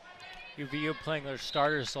 UVU playing their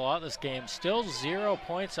starters a lot this game. Still 0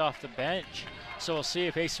 points off the bench. So we'll see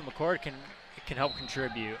if Asa McCord can help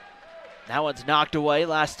contribute. That one's knocked away.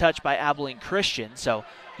 Last touch by Abilene Christian. So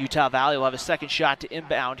Utah Valley will have a second shot to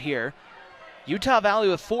inbound here. Utah Valley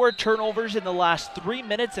with 4 turnovers in the last 3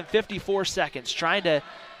 minutes and 54 seconds. Trying to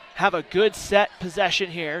have a good set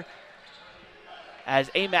possession here. As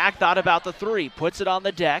Amack thought about the 3. Puts it on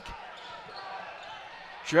the deck.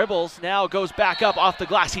 Dribbles, now goes back up off the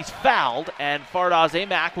glass. He's fouled, and Fardaws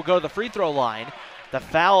Amack will go to the free throw line. The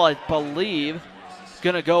foul, I believe,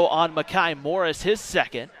 going to go on Makai Morris, his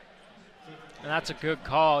second. And that's a good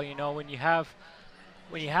call. You know, when you have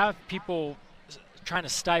people trying to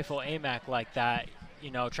stifle Amack like that,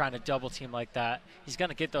 you know, trying to double team like that, he's going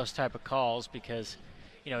to get those type of calls because,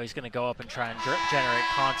 you know, he's going to go up and try and generate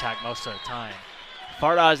contact most of the time.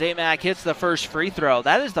 Fardaws Amack hits the first free throw.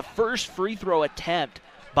 That is the first free throw attempt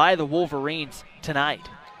by the Wolverines tonight.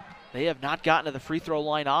 They have not gotten to the free throw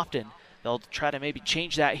line often. They'll try to maybe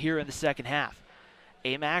change that here in the second half.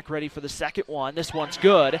 Amack ready for the second one. This one's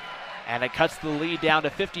good, and it cuts the lead down to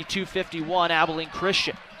 52-51, Abilene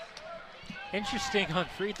Christian. Interesting on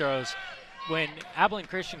free throws. When Abilene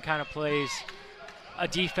Christian kind of plays a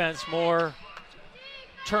defense more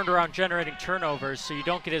turned around generating turnovers, so you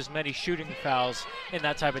don't get as many shooting fouls in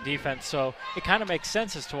that type of defense. So it kind of makes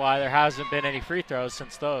sense as to why there hasn't been any free throws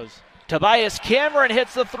since those. Tobias Cameron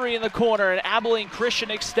hits the 3 in the corner, and Abilene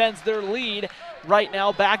Christian extends their lead right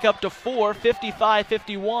now back up to 4,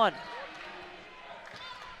 55-51.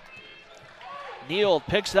 Neal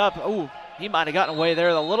picks up. Ooh, he might have gotten away there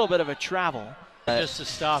with a little bit of a travel. Just a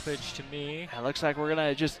stoppage to me. It looks like we're going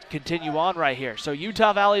to just continue on right here. So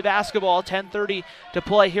Utah Valley basketball, 10:30 to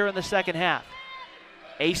play here in the second half.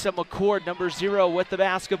 Asa McCord, number 0, with the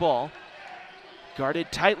basketball.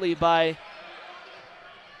 Guarded tightly by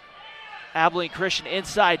Abilene Christian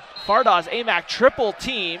inside. Fardaws Amack triple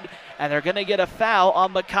teamed, and they're going to get a foul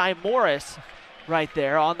on Makai Morris right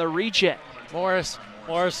there on the reach-in. Morris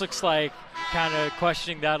looks like kind of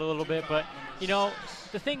questioning that a little bit, but, you know,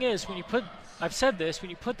 the thing is, I've said this,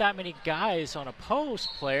 when you put that many guys on a post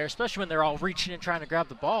player, especially when they're all reaching and trying to grab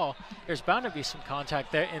the ball, there's bound to be some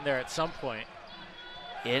contact in there at some point.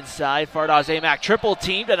 Inside, Fardaws Amack triple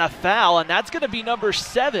teamed and a foul, and that's going to be number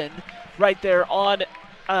 7 right there on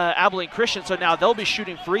Abilene Christian. So now they'll be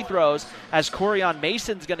shooting free throws as Corian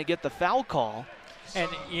Mason's going to get the foul call. And,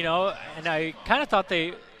 you know, and I kind of thought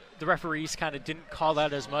the referees kind of didn't call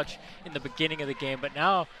that as much in the beginning of the game, but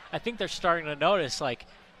now I think they're starting to notice, like,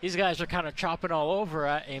 these guys are kind of chopping all over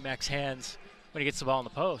at Amack's hands when he gets the ball in the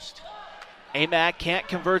post. Amack can't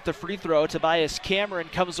convert the free throw. Tobias Cameron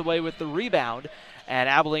comes away with the rebound, and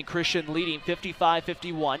Abilene Christian leading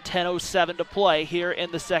 55-51, 10:07 to play here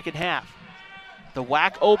in the second half. The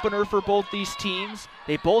WAC opener for both these teams.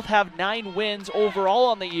 They both have 9 wins overall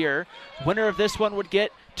on the year. Winner of this one would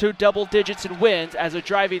get to double digits in wins, as a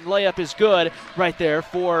driving layup is good right there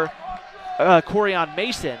for Corian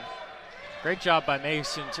Mason. Great job by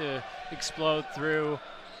Mason to explode through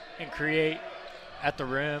and create at the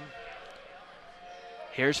rim.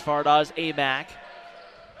 Here's Fardaws Amack.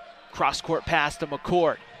 Cross-court pass to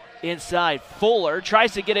McCord. Inside, Fuller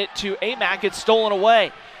tries to get it to Amack. It's stolen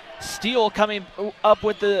away. Steele coming up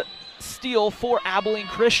with the steal for Abilene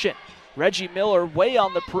Christian. Reggie Miller way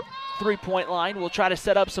on the three-point line will try to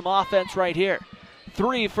set up some offense right here.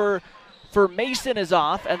 3 for Mason is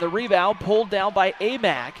off, and the rebound pulled down by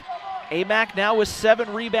Amack. Amack now with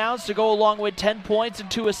 7 rebounds to go along with 10 points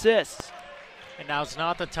and 2 assists. And now's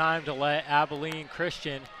not the time to let Abilene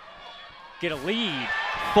Christian get a lead.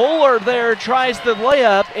 Fuller there tries the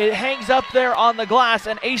layup. It hangs up there on the glass,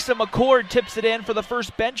 and Asa McCord tips it in for the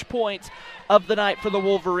first bench points of the night for the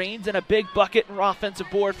Wolverines, and a big bucket and offensive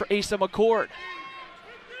board for Asa McCord.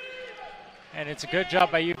 And it's a good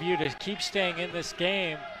job by UVU to keep staying in this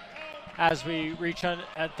game as we reach on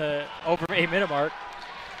at the over 8-minute mark.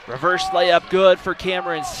 Reverse layup good for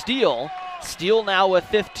Cameron Steele. Steele now with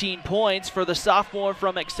 15 points for the sophomore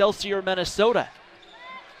from Excelsior, Minnesota.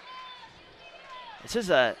 This is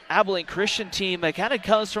a Abilene Christian team that kind of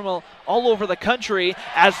comes from all over the country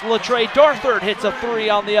as Latrey Darthard hits a three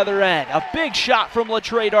on the other end. A big shot from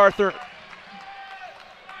Latrey Darthard.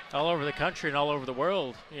 All over the country and all over the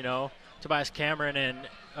world, you know. Tobias Cameron and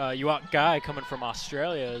Yuak Guy coming from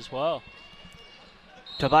Australia as well.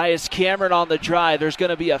 Tobias Cameron on the drive. There's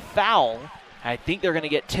going to be a foul. I think they're going to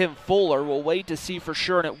get Tim Fuller. We'll wait to see for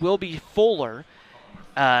sure, and it will be Fuller.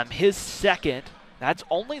 His second. That's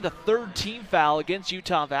only the third team foul against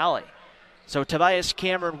Utah Valley. So Tobias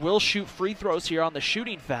Cameron will shoot free throws here on the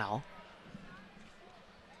shooting foul.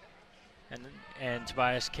 And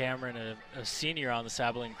Tobias Cameron, a senior on this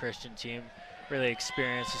Abilene Christian team, really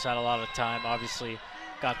experienced, has had a lot of time. Obviously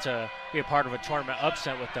got to be a part of a tournament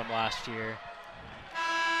upset with them last year.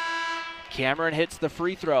 Cameron hits the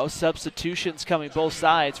free throw. Substitutions coming both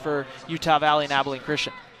sides for Utah Valley and Abilene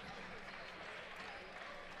Christian.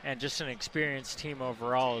 And just an experienced team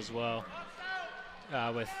overall as well,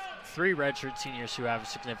 with 3 redshirt seniors who have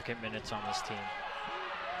significant minutes on this team.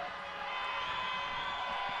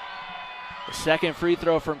 The second free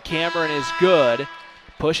throw from Cameron is good.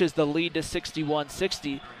 Pushes the lead to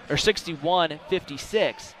 61-60 or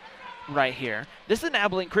 61-56 right here. This is an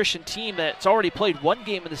Abilene Christian team that's already played one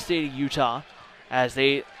game in the state of Utah, as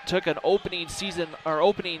they took an opening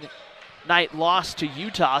night loss to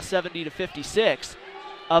Utah 70-56.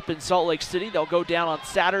 Up in Salt Lake City. They'll go down on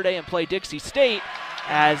Saturday and play Dixie State,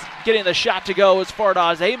 as getting the shot to go is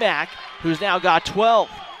Fardaws Amack, who's now got 12.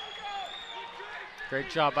 Great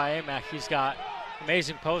job by Amack. He's got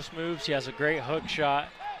amazing post moves. He has a great hook shot,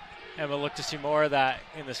 and we'll look to see more of that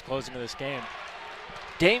in this closing of this game.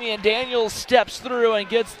 Damian Daniels steps through and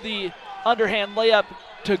gets the underhand layup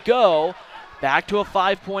to go. Back to a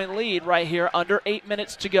 5-point lead right here, under 8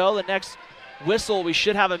 minutes to go. The next whistle, we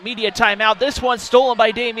should have a media timeout. This one's stolen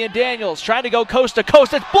by Damian Daniels, trying to go coast to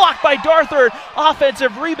coast. It's blocked by Darthard.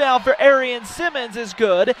 Offensive rebound for Arian Simmons is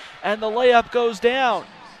good, and the layup goes down.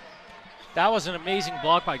 That was an amazing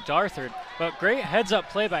block by Darthard, but great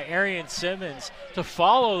heads-up play by Arian Simmons to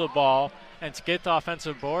follow the ball and to get the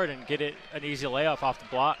offensive board and get it an easy layup off the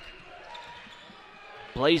block.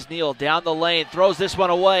 Blaze Neal down the lane, throws this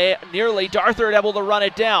one away. Nearly Darthard able to run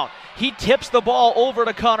it down. He tips the ball over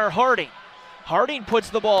to Connor Harding. Harding puts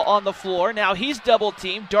the ball on the floor. Now he's double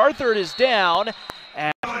teamed. Darthard is down.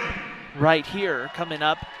 And right here, coming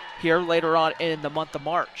up here later on in the month of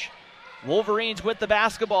March. Wolverines with the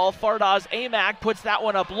basketball. Fardaws Amack puts that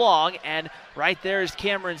one up long. And right there is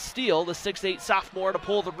Cameron Steele, the 6'8 sophomore, to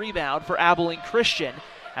pull the rebound for Abilene Christian.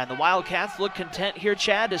 And the Wildcats look content here,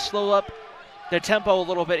 Chad, to slow up their tempo a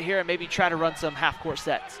little bit here and maybe try to run some half-court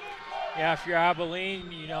sets. Yeah, if you're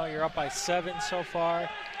Abilene, you know, you're up by 7 so far.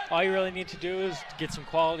 All you really need to do is get some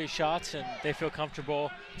quality shots, and they feel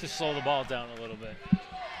comfortable to slow the ball down a little bit.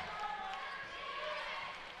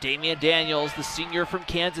 Damian Daniels, the senior from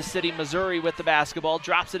Kansas City, Missouri, with the basketball,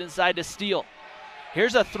 drops it inside to Steele.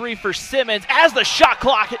 Here's a three for Simmons as the shot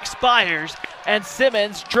clock expires, and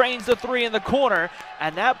Simmons drains the three in the corner,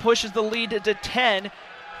 and that pushes the lead to 10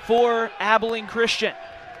 for Abilene Christian.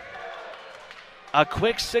 A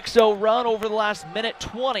quick 6-0 run over the last minute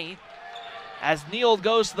 20 as Neal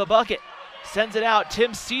goes to the bucket. Sends it out.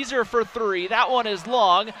 Tim Caesar for three. That one is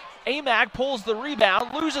long. Amack pulls the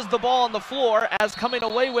rebound, loses the ball on the floor, as coming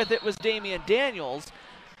away with it was Damian Daniels.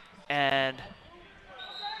 And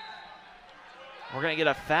we're going to get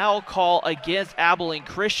a foul call against Abilene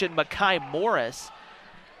Christian. Makai Morris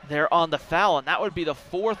there on the foul, and that would be the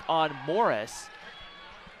 4th on Morris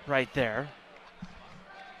right there.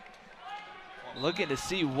 Looking to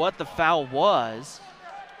see what the foul was,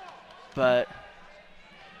 but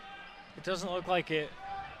it doesn't look like it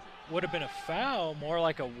would have been a foul, more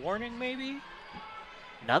like a warning maybe.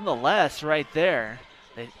 Nonetheless, right there,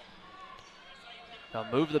 they'll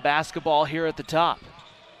move the basketball here at the top.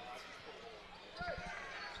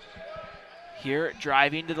 Here,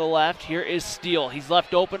 driving to the left, here is Steele. He's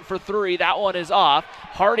left open for three. That one is off.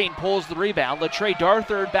 Harding pulls the rebound. Latrey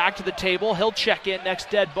Darthard back to the table. He'll check in next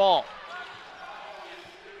dead ball.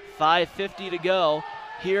 5:50 to go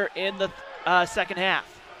here in the second half.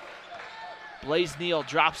 Blaze Neal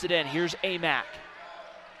drops it in. Here's Amack.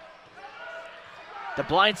 The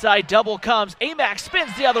blindside double comes. Amac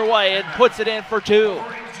spins the other way and puts it in for 2.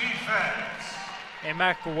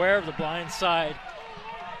 Amac, aware of the blind side,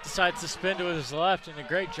 decides to spin to his left, and a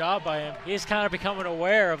great job by him. He's kind of becoming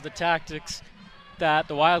aware of the tactics that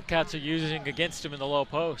the Wildcats are using against him in the low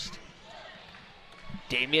post.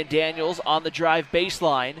 Damian Daniels on the drive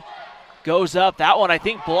baseline. Goes up. That one, I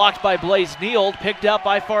think, blocked by Blaze Neild, picked up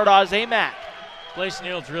by Fardaws Amac. Blaze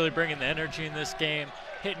Neild's really bringing the energy in this game,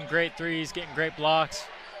 hitting great threes, getting great blocks.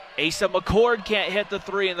 Asa McCord can't hit the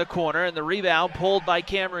 3 in the corner, and the rebound pulled by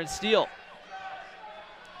Cameron Steele.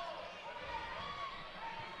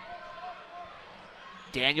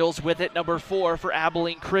 Daniels with it, number 4 for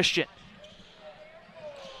Abilene Christian.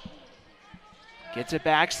 Gets it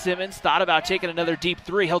back. Simmons thought about taking another deep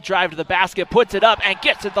 3. He'll drive to the basket, puts it up, and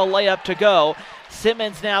gets it the layup to go.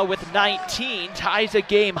 Simmons now with 19, ties a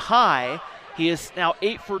game high. He is now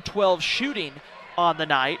 8 for 12 shooting on the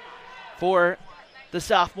night for the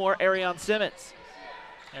sophomore Arion Simmons.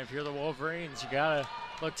 And if you're the Wolverines, you got to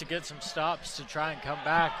look to get some stops to try and come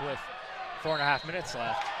back with 4.5 minutes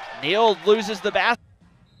left. Neal loses the basket.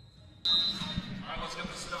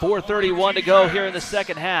 4:31 to go here in the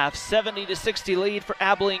second half. 70-60 lead for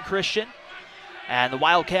Abilene Christian. And the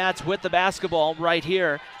Wildcats with the basketball right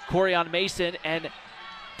here. Corian Mason and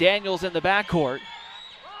Daniels in the backcourt.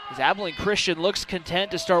 As Abilene Christian looks content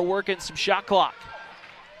to start working some shot clock.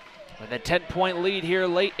 With a 10-point lead here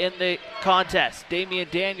late in the contest. Damian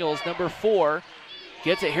Daniels, number 4,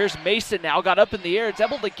 gets it. Here's Mason now, got up in the air. It's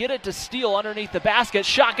able to get it to Steele underneath the basket.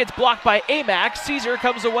 Shot gets blocked by Amac. Caesar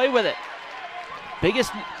comes away with it.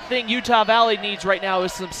 Biggest thing Utah Valley needs right now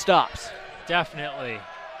is some stops. Definitely.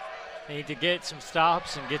 They need to get some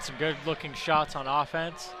stops and get some good-looking shots on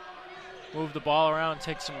offense. Move the ball around,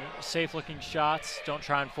 take some safe-looking shots. Don't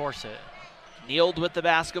try and force it. Neild with the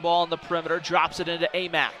basketball on the perimeter, drops it into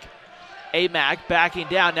Amac. Amac backing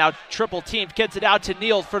down, now triple teamed, gets it out to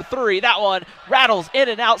Neild for 3. That one rattles in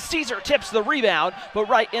and out. Caesar tips the rebound, but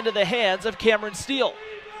right into the hands of Cameron Steele.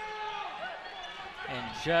 And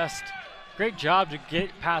just great job to get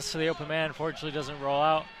past to the open man. Unfortunately, doesn't roll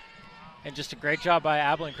out. And just a great job by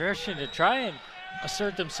Abilene Christian to try and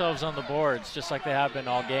assert themselves on the boards, just like they have been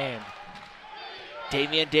all game.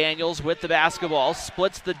 Damian Daniels with the basketball,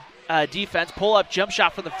 splits the defense, pull-up jump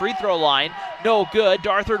shot from the free throw line. No good.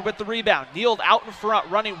 Darthard with the rebound. Neild out in front,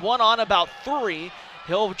 running one on about 3.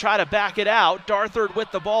 He'll try to back it out. Darthard with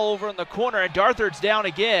the ball over in the corner, and Darthard's down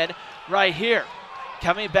again right here.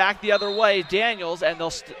 Coming back the other way, Daniels, and they'll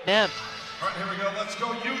stand. All right, here we go. Let's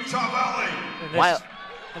go Utah Valley.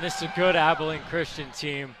 And this is a good Abilene Christian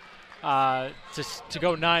team to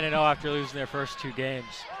go 9-0 after losing their first 2 games.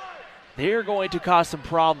 They're going to cause some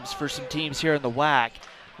problems for some teams here in the WAC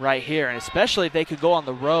right here, and especially if they could go on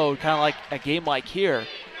the road, kind of like a game like here,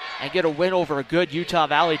 and get a win over a good Utah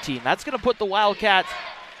Valley team. That's going to put the Wildcats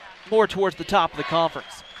more towards the top of the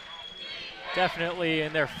conference. Definitely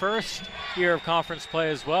in their first year of conference play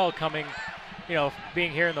as well,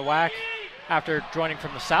 being here in the WAC after joining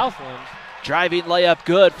from the Southland. Driving layup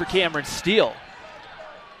good for Cameron Steele.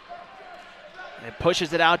 And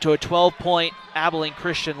pushes it out to a 12-point Abilene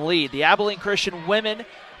Christian lead. The Abilene Christian women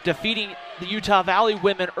defeating the Utah Valley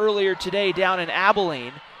women earlier today down in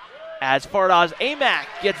Abilene, as Fardaws Amac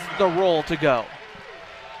gets the roll to go.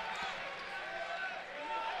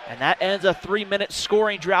 And that ends a 3-minute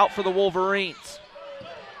scoring drought for the Wolverines.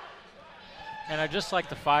 And I just like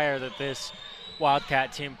the fire that this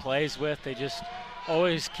Wildcat team plays with. They just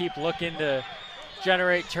always keep looking to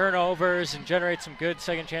generate turnovers and generate some good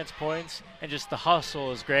second chance points, and just the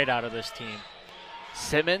hustle is great out of this team.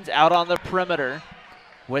 Simmons out on the perimeter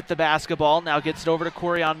with the basketball, now gets it over to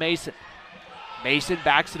Corian Mason. Mason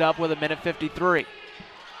backs it up with 1:53.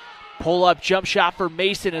 Pull-up jump shot for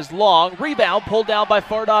Mason is long. Rebound pulled down by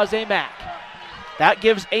Fardaws Amac. That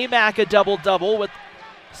gives Amac a double-double with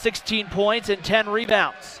 16 points and 10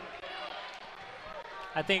 rebounds.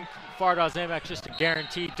 I think Fardaws Amac's just a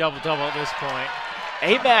guaranteed double-double at this point.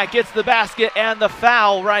 Amac gets the basket and the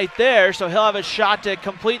foul right there, so he'll have a shot to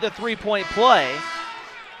complete the 3-point play.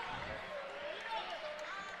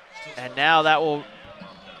 And now that we'll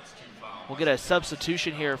get a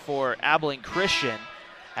substitution here for Abilene Christian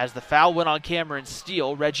as the foul went on Cameron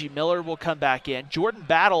Steele. Reggie Miller will come back in. Jordan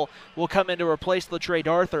Battle will come in to replace Latrey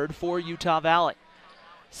Darthard for Utah Valley.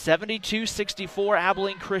 72-64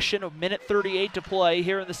 Abilene Christian, 1:38 to play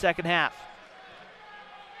here in the second half.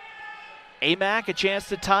 Amac a chance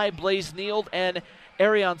to tie Blaze Neild and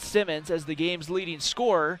Arion Simmons as the game's leading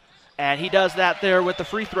scorer, and he does that there with the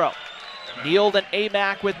free throw. Neild and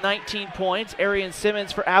Amac with 19 points. Arion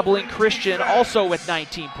Simmons for Abilene Christian also with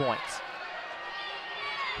 19 points.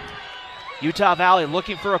 Utah Valley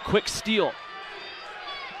looking for a quick steal.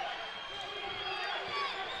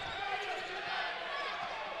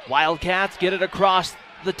 Wildcats get it across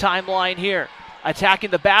the timeline here. Attacking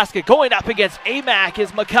the basket, going up against AMAC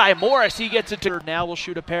is Makai Morris. He gets it to now. Will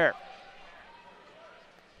shoot a pair.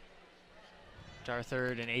 Our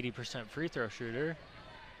third and 80% free throw shooter.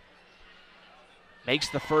 Makes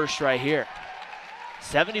the first right here.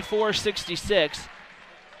 74-66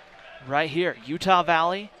 right here. Utah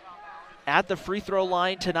Valley at the free throw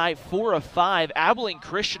line tonight, 4 of 5. Abilene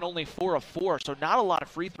Christian only 4 of 4, so not a lot of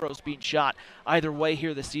free throws being shot either way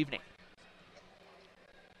here this evening.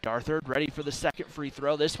 Darthard ready for the second free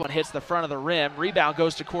throw. This one hits the front of the rim. Rebound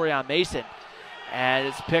goes to Corian Mason. And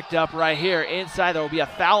it's picked up right here. Inside there will be a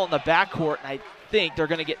foul in the backcourt, and I think they're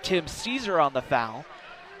going to get Tim Caesar on the foul.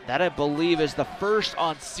 That, I believe, is the first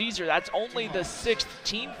on Caesar. That's only the 6th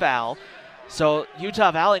team foul. So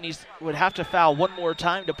Utah Valley would have to foul one more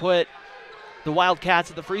time to put the Wildcats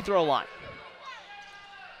at the free throw line.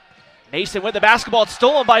 Mason with the basketball. It's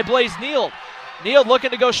stolen by Blaze Neal. Neal looking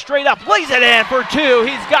to go straight up, lays it in for 2.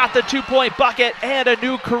 He's got the 2-point bucket and a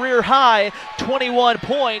new career high, 21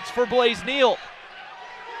 points for Blaze Neal.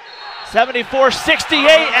 74-68,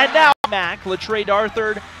 and now AMAC, Latrey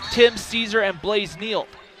Darthard, Tim Caesar, and Blaze Neal.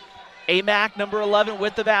 AMAC, number 11,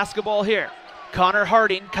 with the basketball here. Connor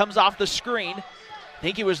Harding comes off the screen. I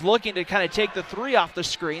think he was looking to kind of take the 3 off the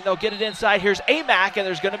screen. They'll get it inside. Here's AMAC, and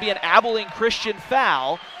there's going to be an Abilene Christian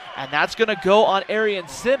foul, and that's going to go on Arian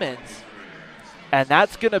Simmons. And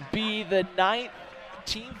that's going to be the 9th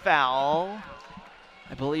team foul.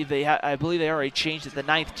 I believe they already changed it, the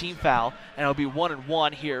 9th team foul, and it'll be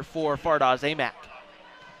 1-1 here for Fardaws AMAC.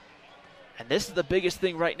 And this is the biggest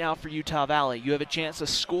thing right now for Utah Valley. You have a chance to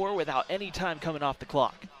score without any time coming off the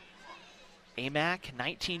clock. AMAC,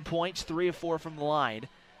 19 points, 3 of 4 from the line.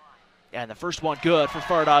 And the first one good for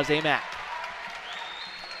Fardaws AMAC.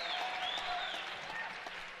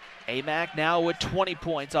 AMAC now with 20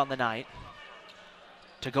 points on the night,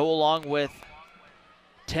 to go along with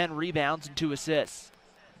 10 rebounds and 2 assists.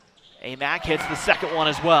 AMAC hits the second one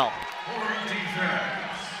as well.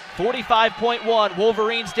 45.1,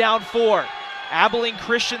 Wolverines down 4. Abilene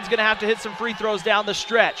Christian's gonna have to hit some free throws down the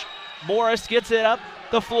stretch. Morris gets it up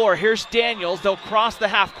the floor. Here's Daniels. They'll cross the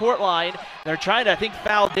half-court line. They're trying to, I think,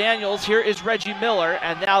 foul Daniels. Here is Reggie Miller,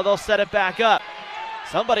 and now they'll set it back up.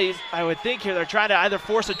 Somebody's, I would think here, they're trying to either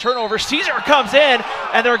force a turnover. Caesar comes in,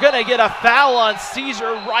 and they're going to get a foul on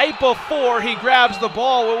Caesar right before he grabs the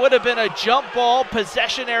ball. It would have been a jump ball,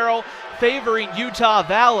 possession arrow favoring Utah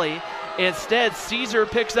Valley. Instead, Caesar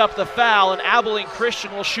picks up the foul, and Abilene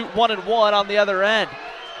Christian will shoot 1-1 on the other end.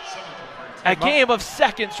 A game of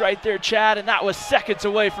seconds right there, Chad, and that was seconds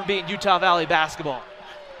away from being Utah Valley basketball.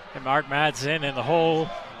 And Mark Madsen and the whole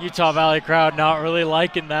Utah Valley crowd not really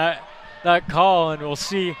liking that call, and we'll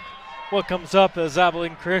see what comes up as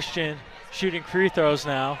Abilene Christian shooting free throws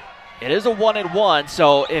now. It is a 1-1,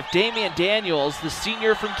 so if Damian Daniels, the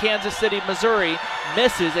senior from Kansas City, Missouri,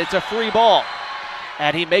 misses, it's a free ball.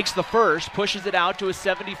 And he makes the first, pushes it out to a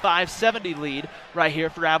 75-70 lead right here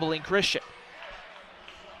for Abilene Christian.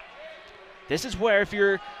 This is where, if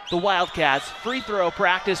you're the Wildcats, free throw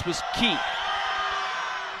practice was key.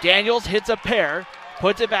 Daniels hits a pair,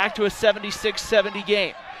 puts it back to a 76-70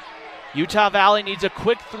 game. Utah Valley needs a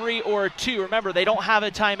quick 3 or a 2. Remember, they don't have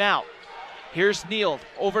a timeout. Here's Neal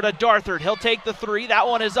over to Darthard. He'll take the 3. That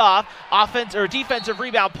one is off. Defensive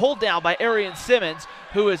rebound pulled down by Arian Simmons,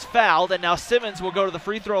 who is fouled, and now Simmons will go to the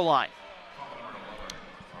free throw line.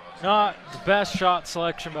 Not the best shot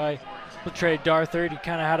selection by Latrey Darthard. He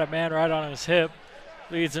kind of had a man right on his hip.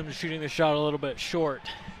 Leads him to shooting the shot a little bit short.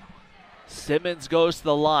 Simmons goes to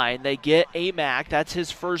the line. They get AMAC. That's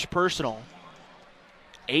his first personal.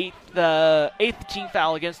 Eighth team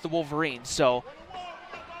foul against the Wolverines. So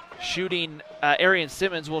shooting, Arian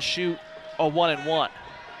Simmons will shoot a 1-1.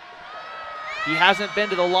 He hasn't been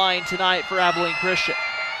to the line tonight for Abilene Christian.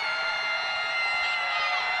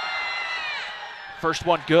 First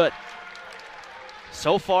one good.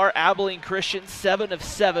 So far, Abilene Christian 7 of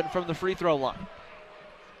 7 from the free throw line.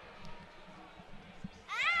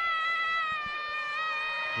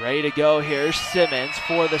 Ready to go here. Simmons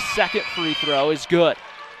for the second free throw is good.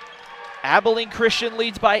 Abilene Christian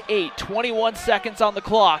leads by 8, 21 seconds on the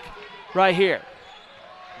clock right here.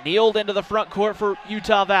 Nealed into the front court for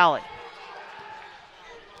Utah Valley.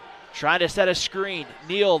 Trying to set a screen.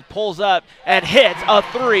 Nealed pulls up and hits a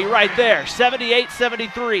 3 right there.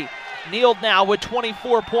 78-73. Nealed now with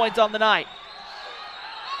 24 points on the night.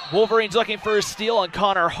 Wolverines looking for a steal, and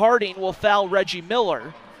Connor Harding will foul Reggie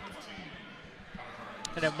Miller.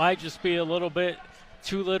 And it might just be a little bit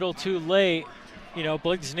too little too late. You know,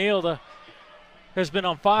 Blaze Neal, the has been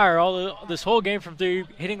on fire this whole game from three,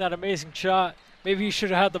 hitting that amazing shot. Maybe he should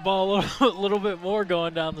have had the ball a little bit more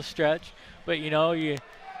going down the stretch. But, you know, you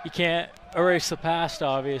can't erase the past,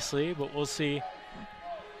 obviously. But we'll see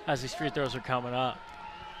as these free throws are coming up.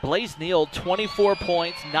 Blaze Neal, 24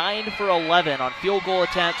 points, 9 for 11 on field goal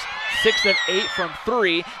attempts, 6 of 8 from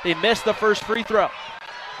 3. They missed the first free throw.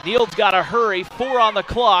 Neal's got to hurry, 4 on the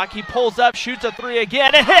clock. He pulls up, shoots a 3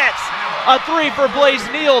 again, and hits! A 3 for Blaze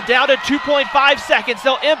Neal, down to 2.5 seconds.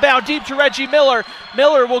 They'll inbound deep to Reggie Miller.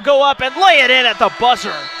 Miller will go up and lay it in at the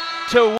buzzer to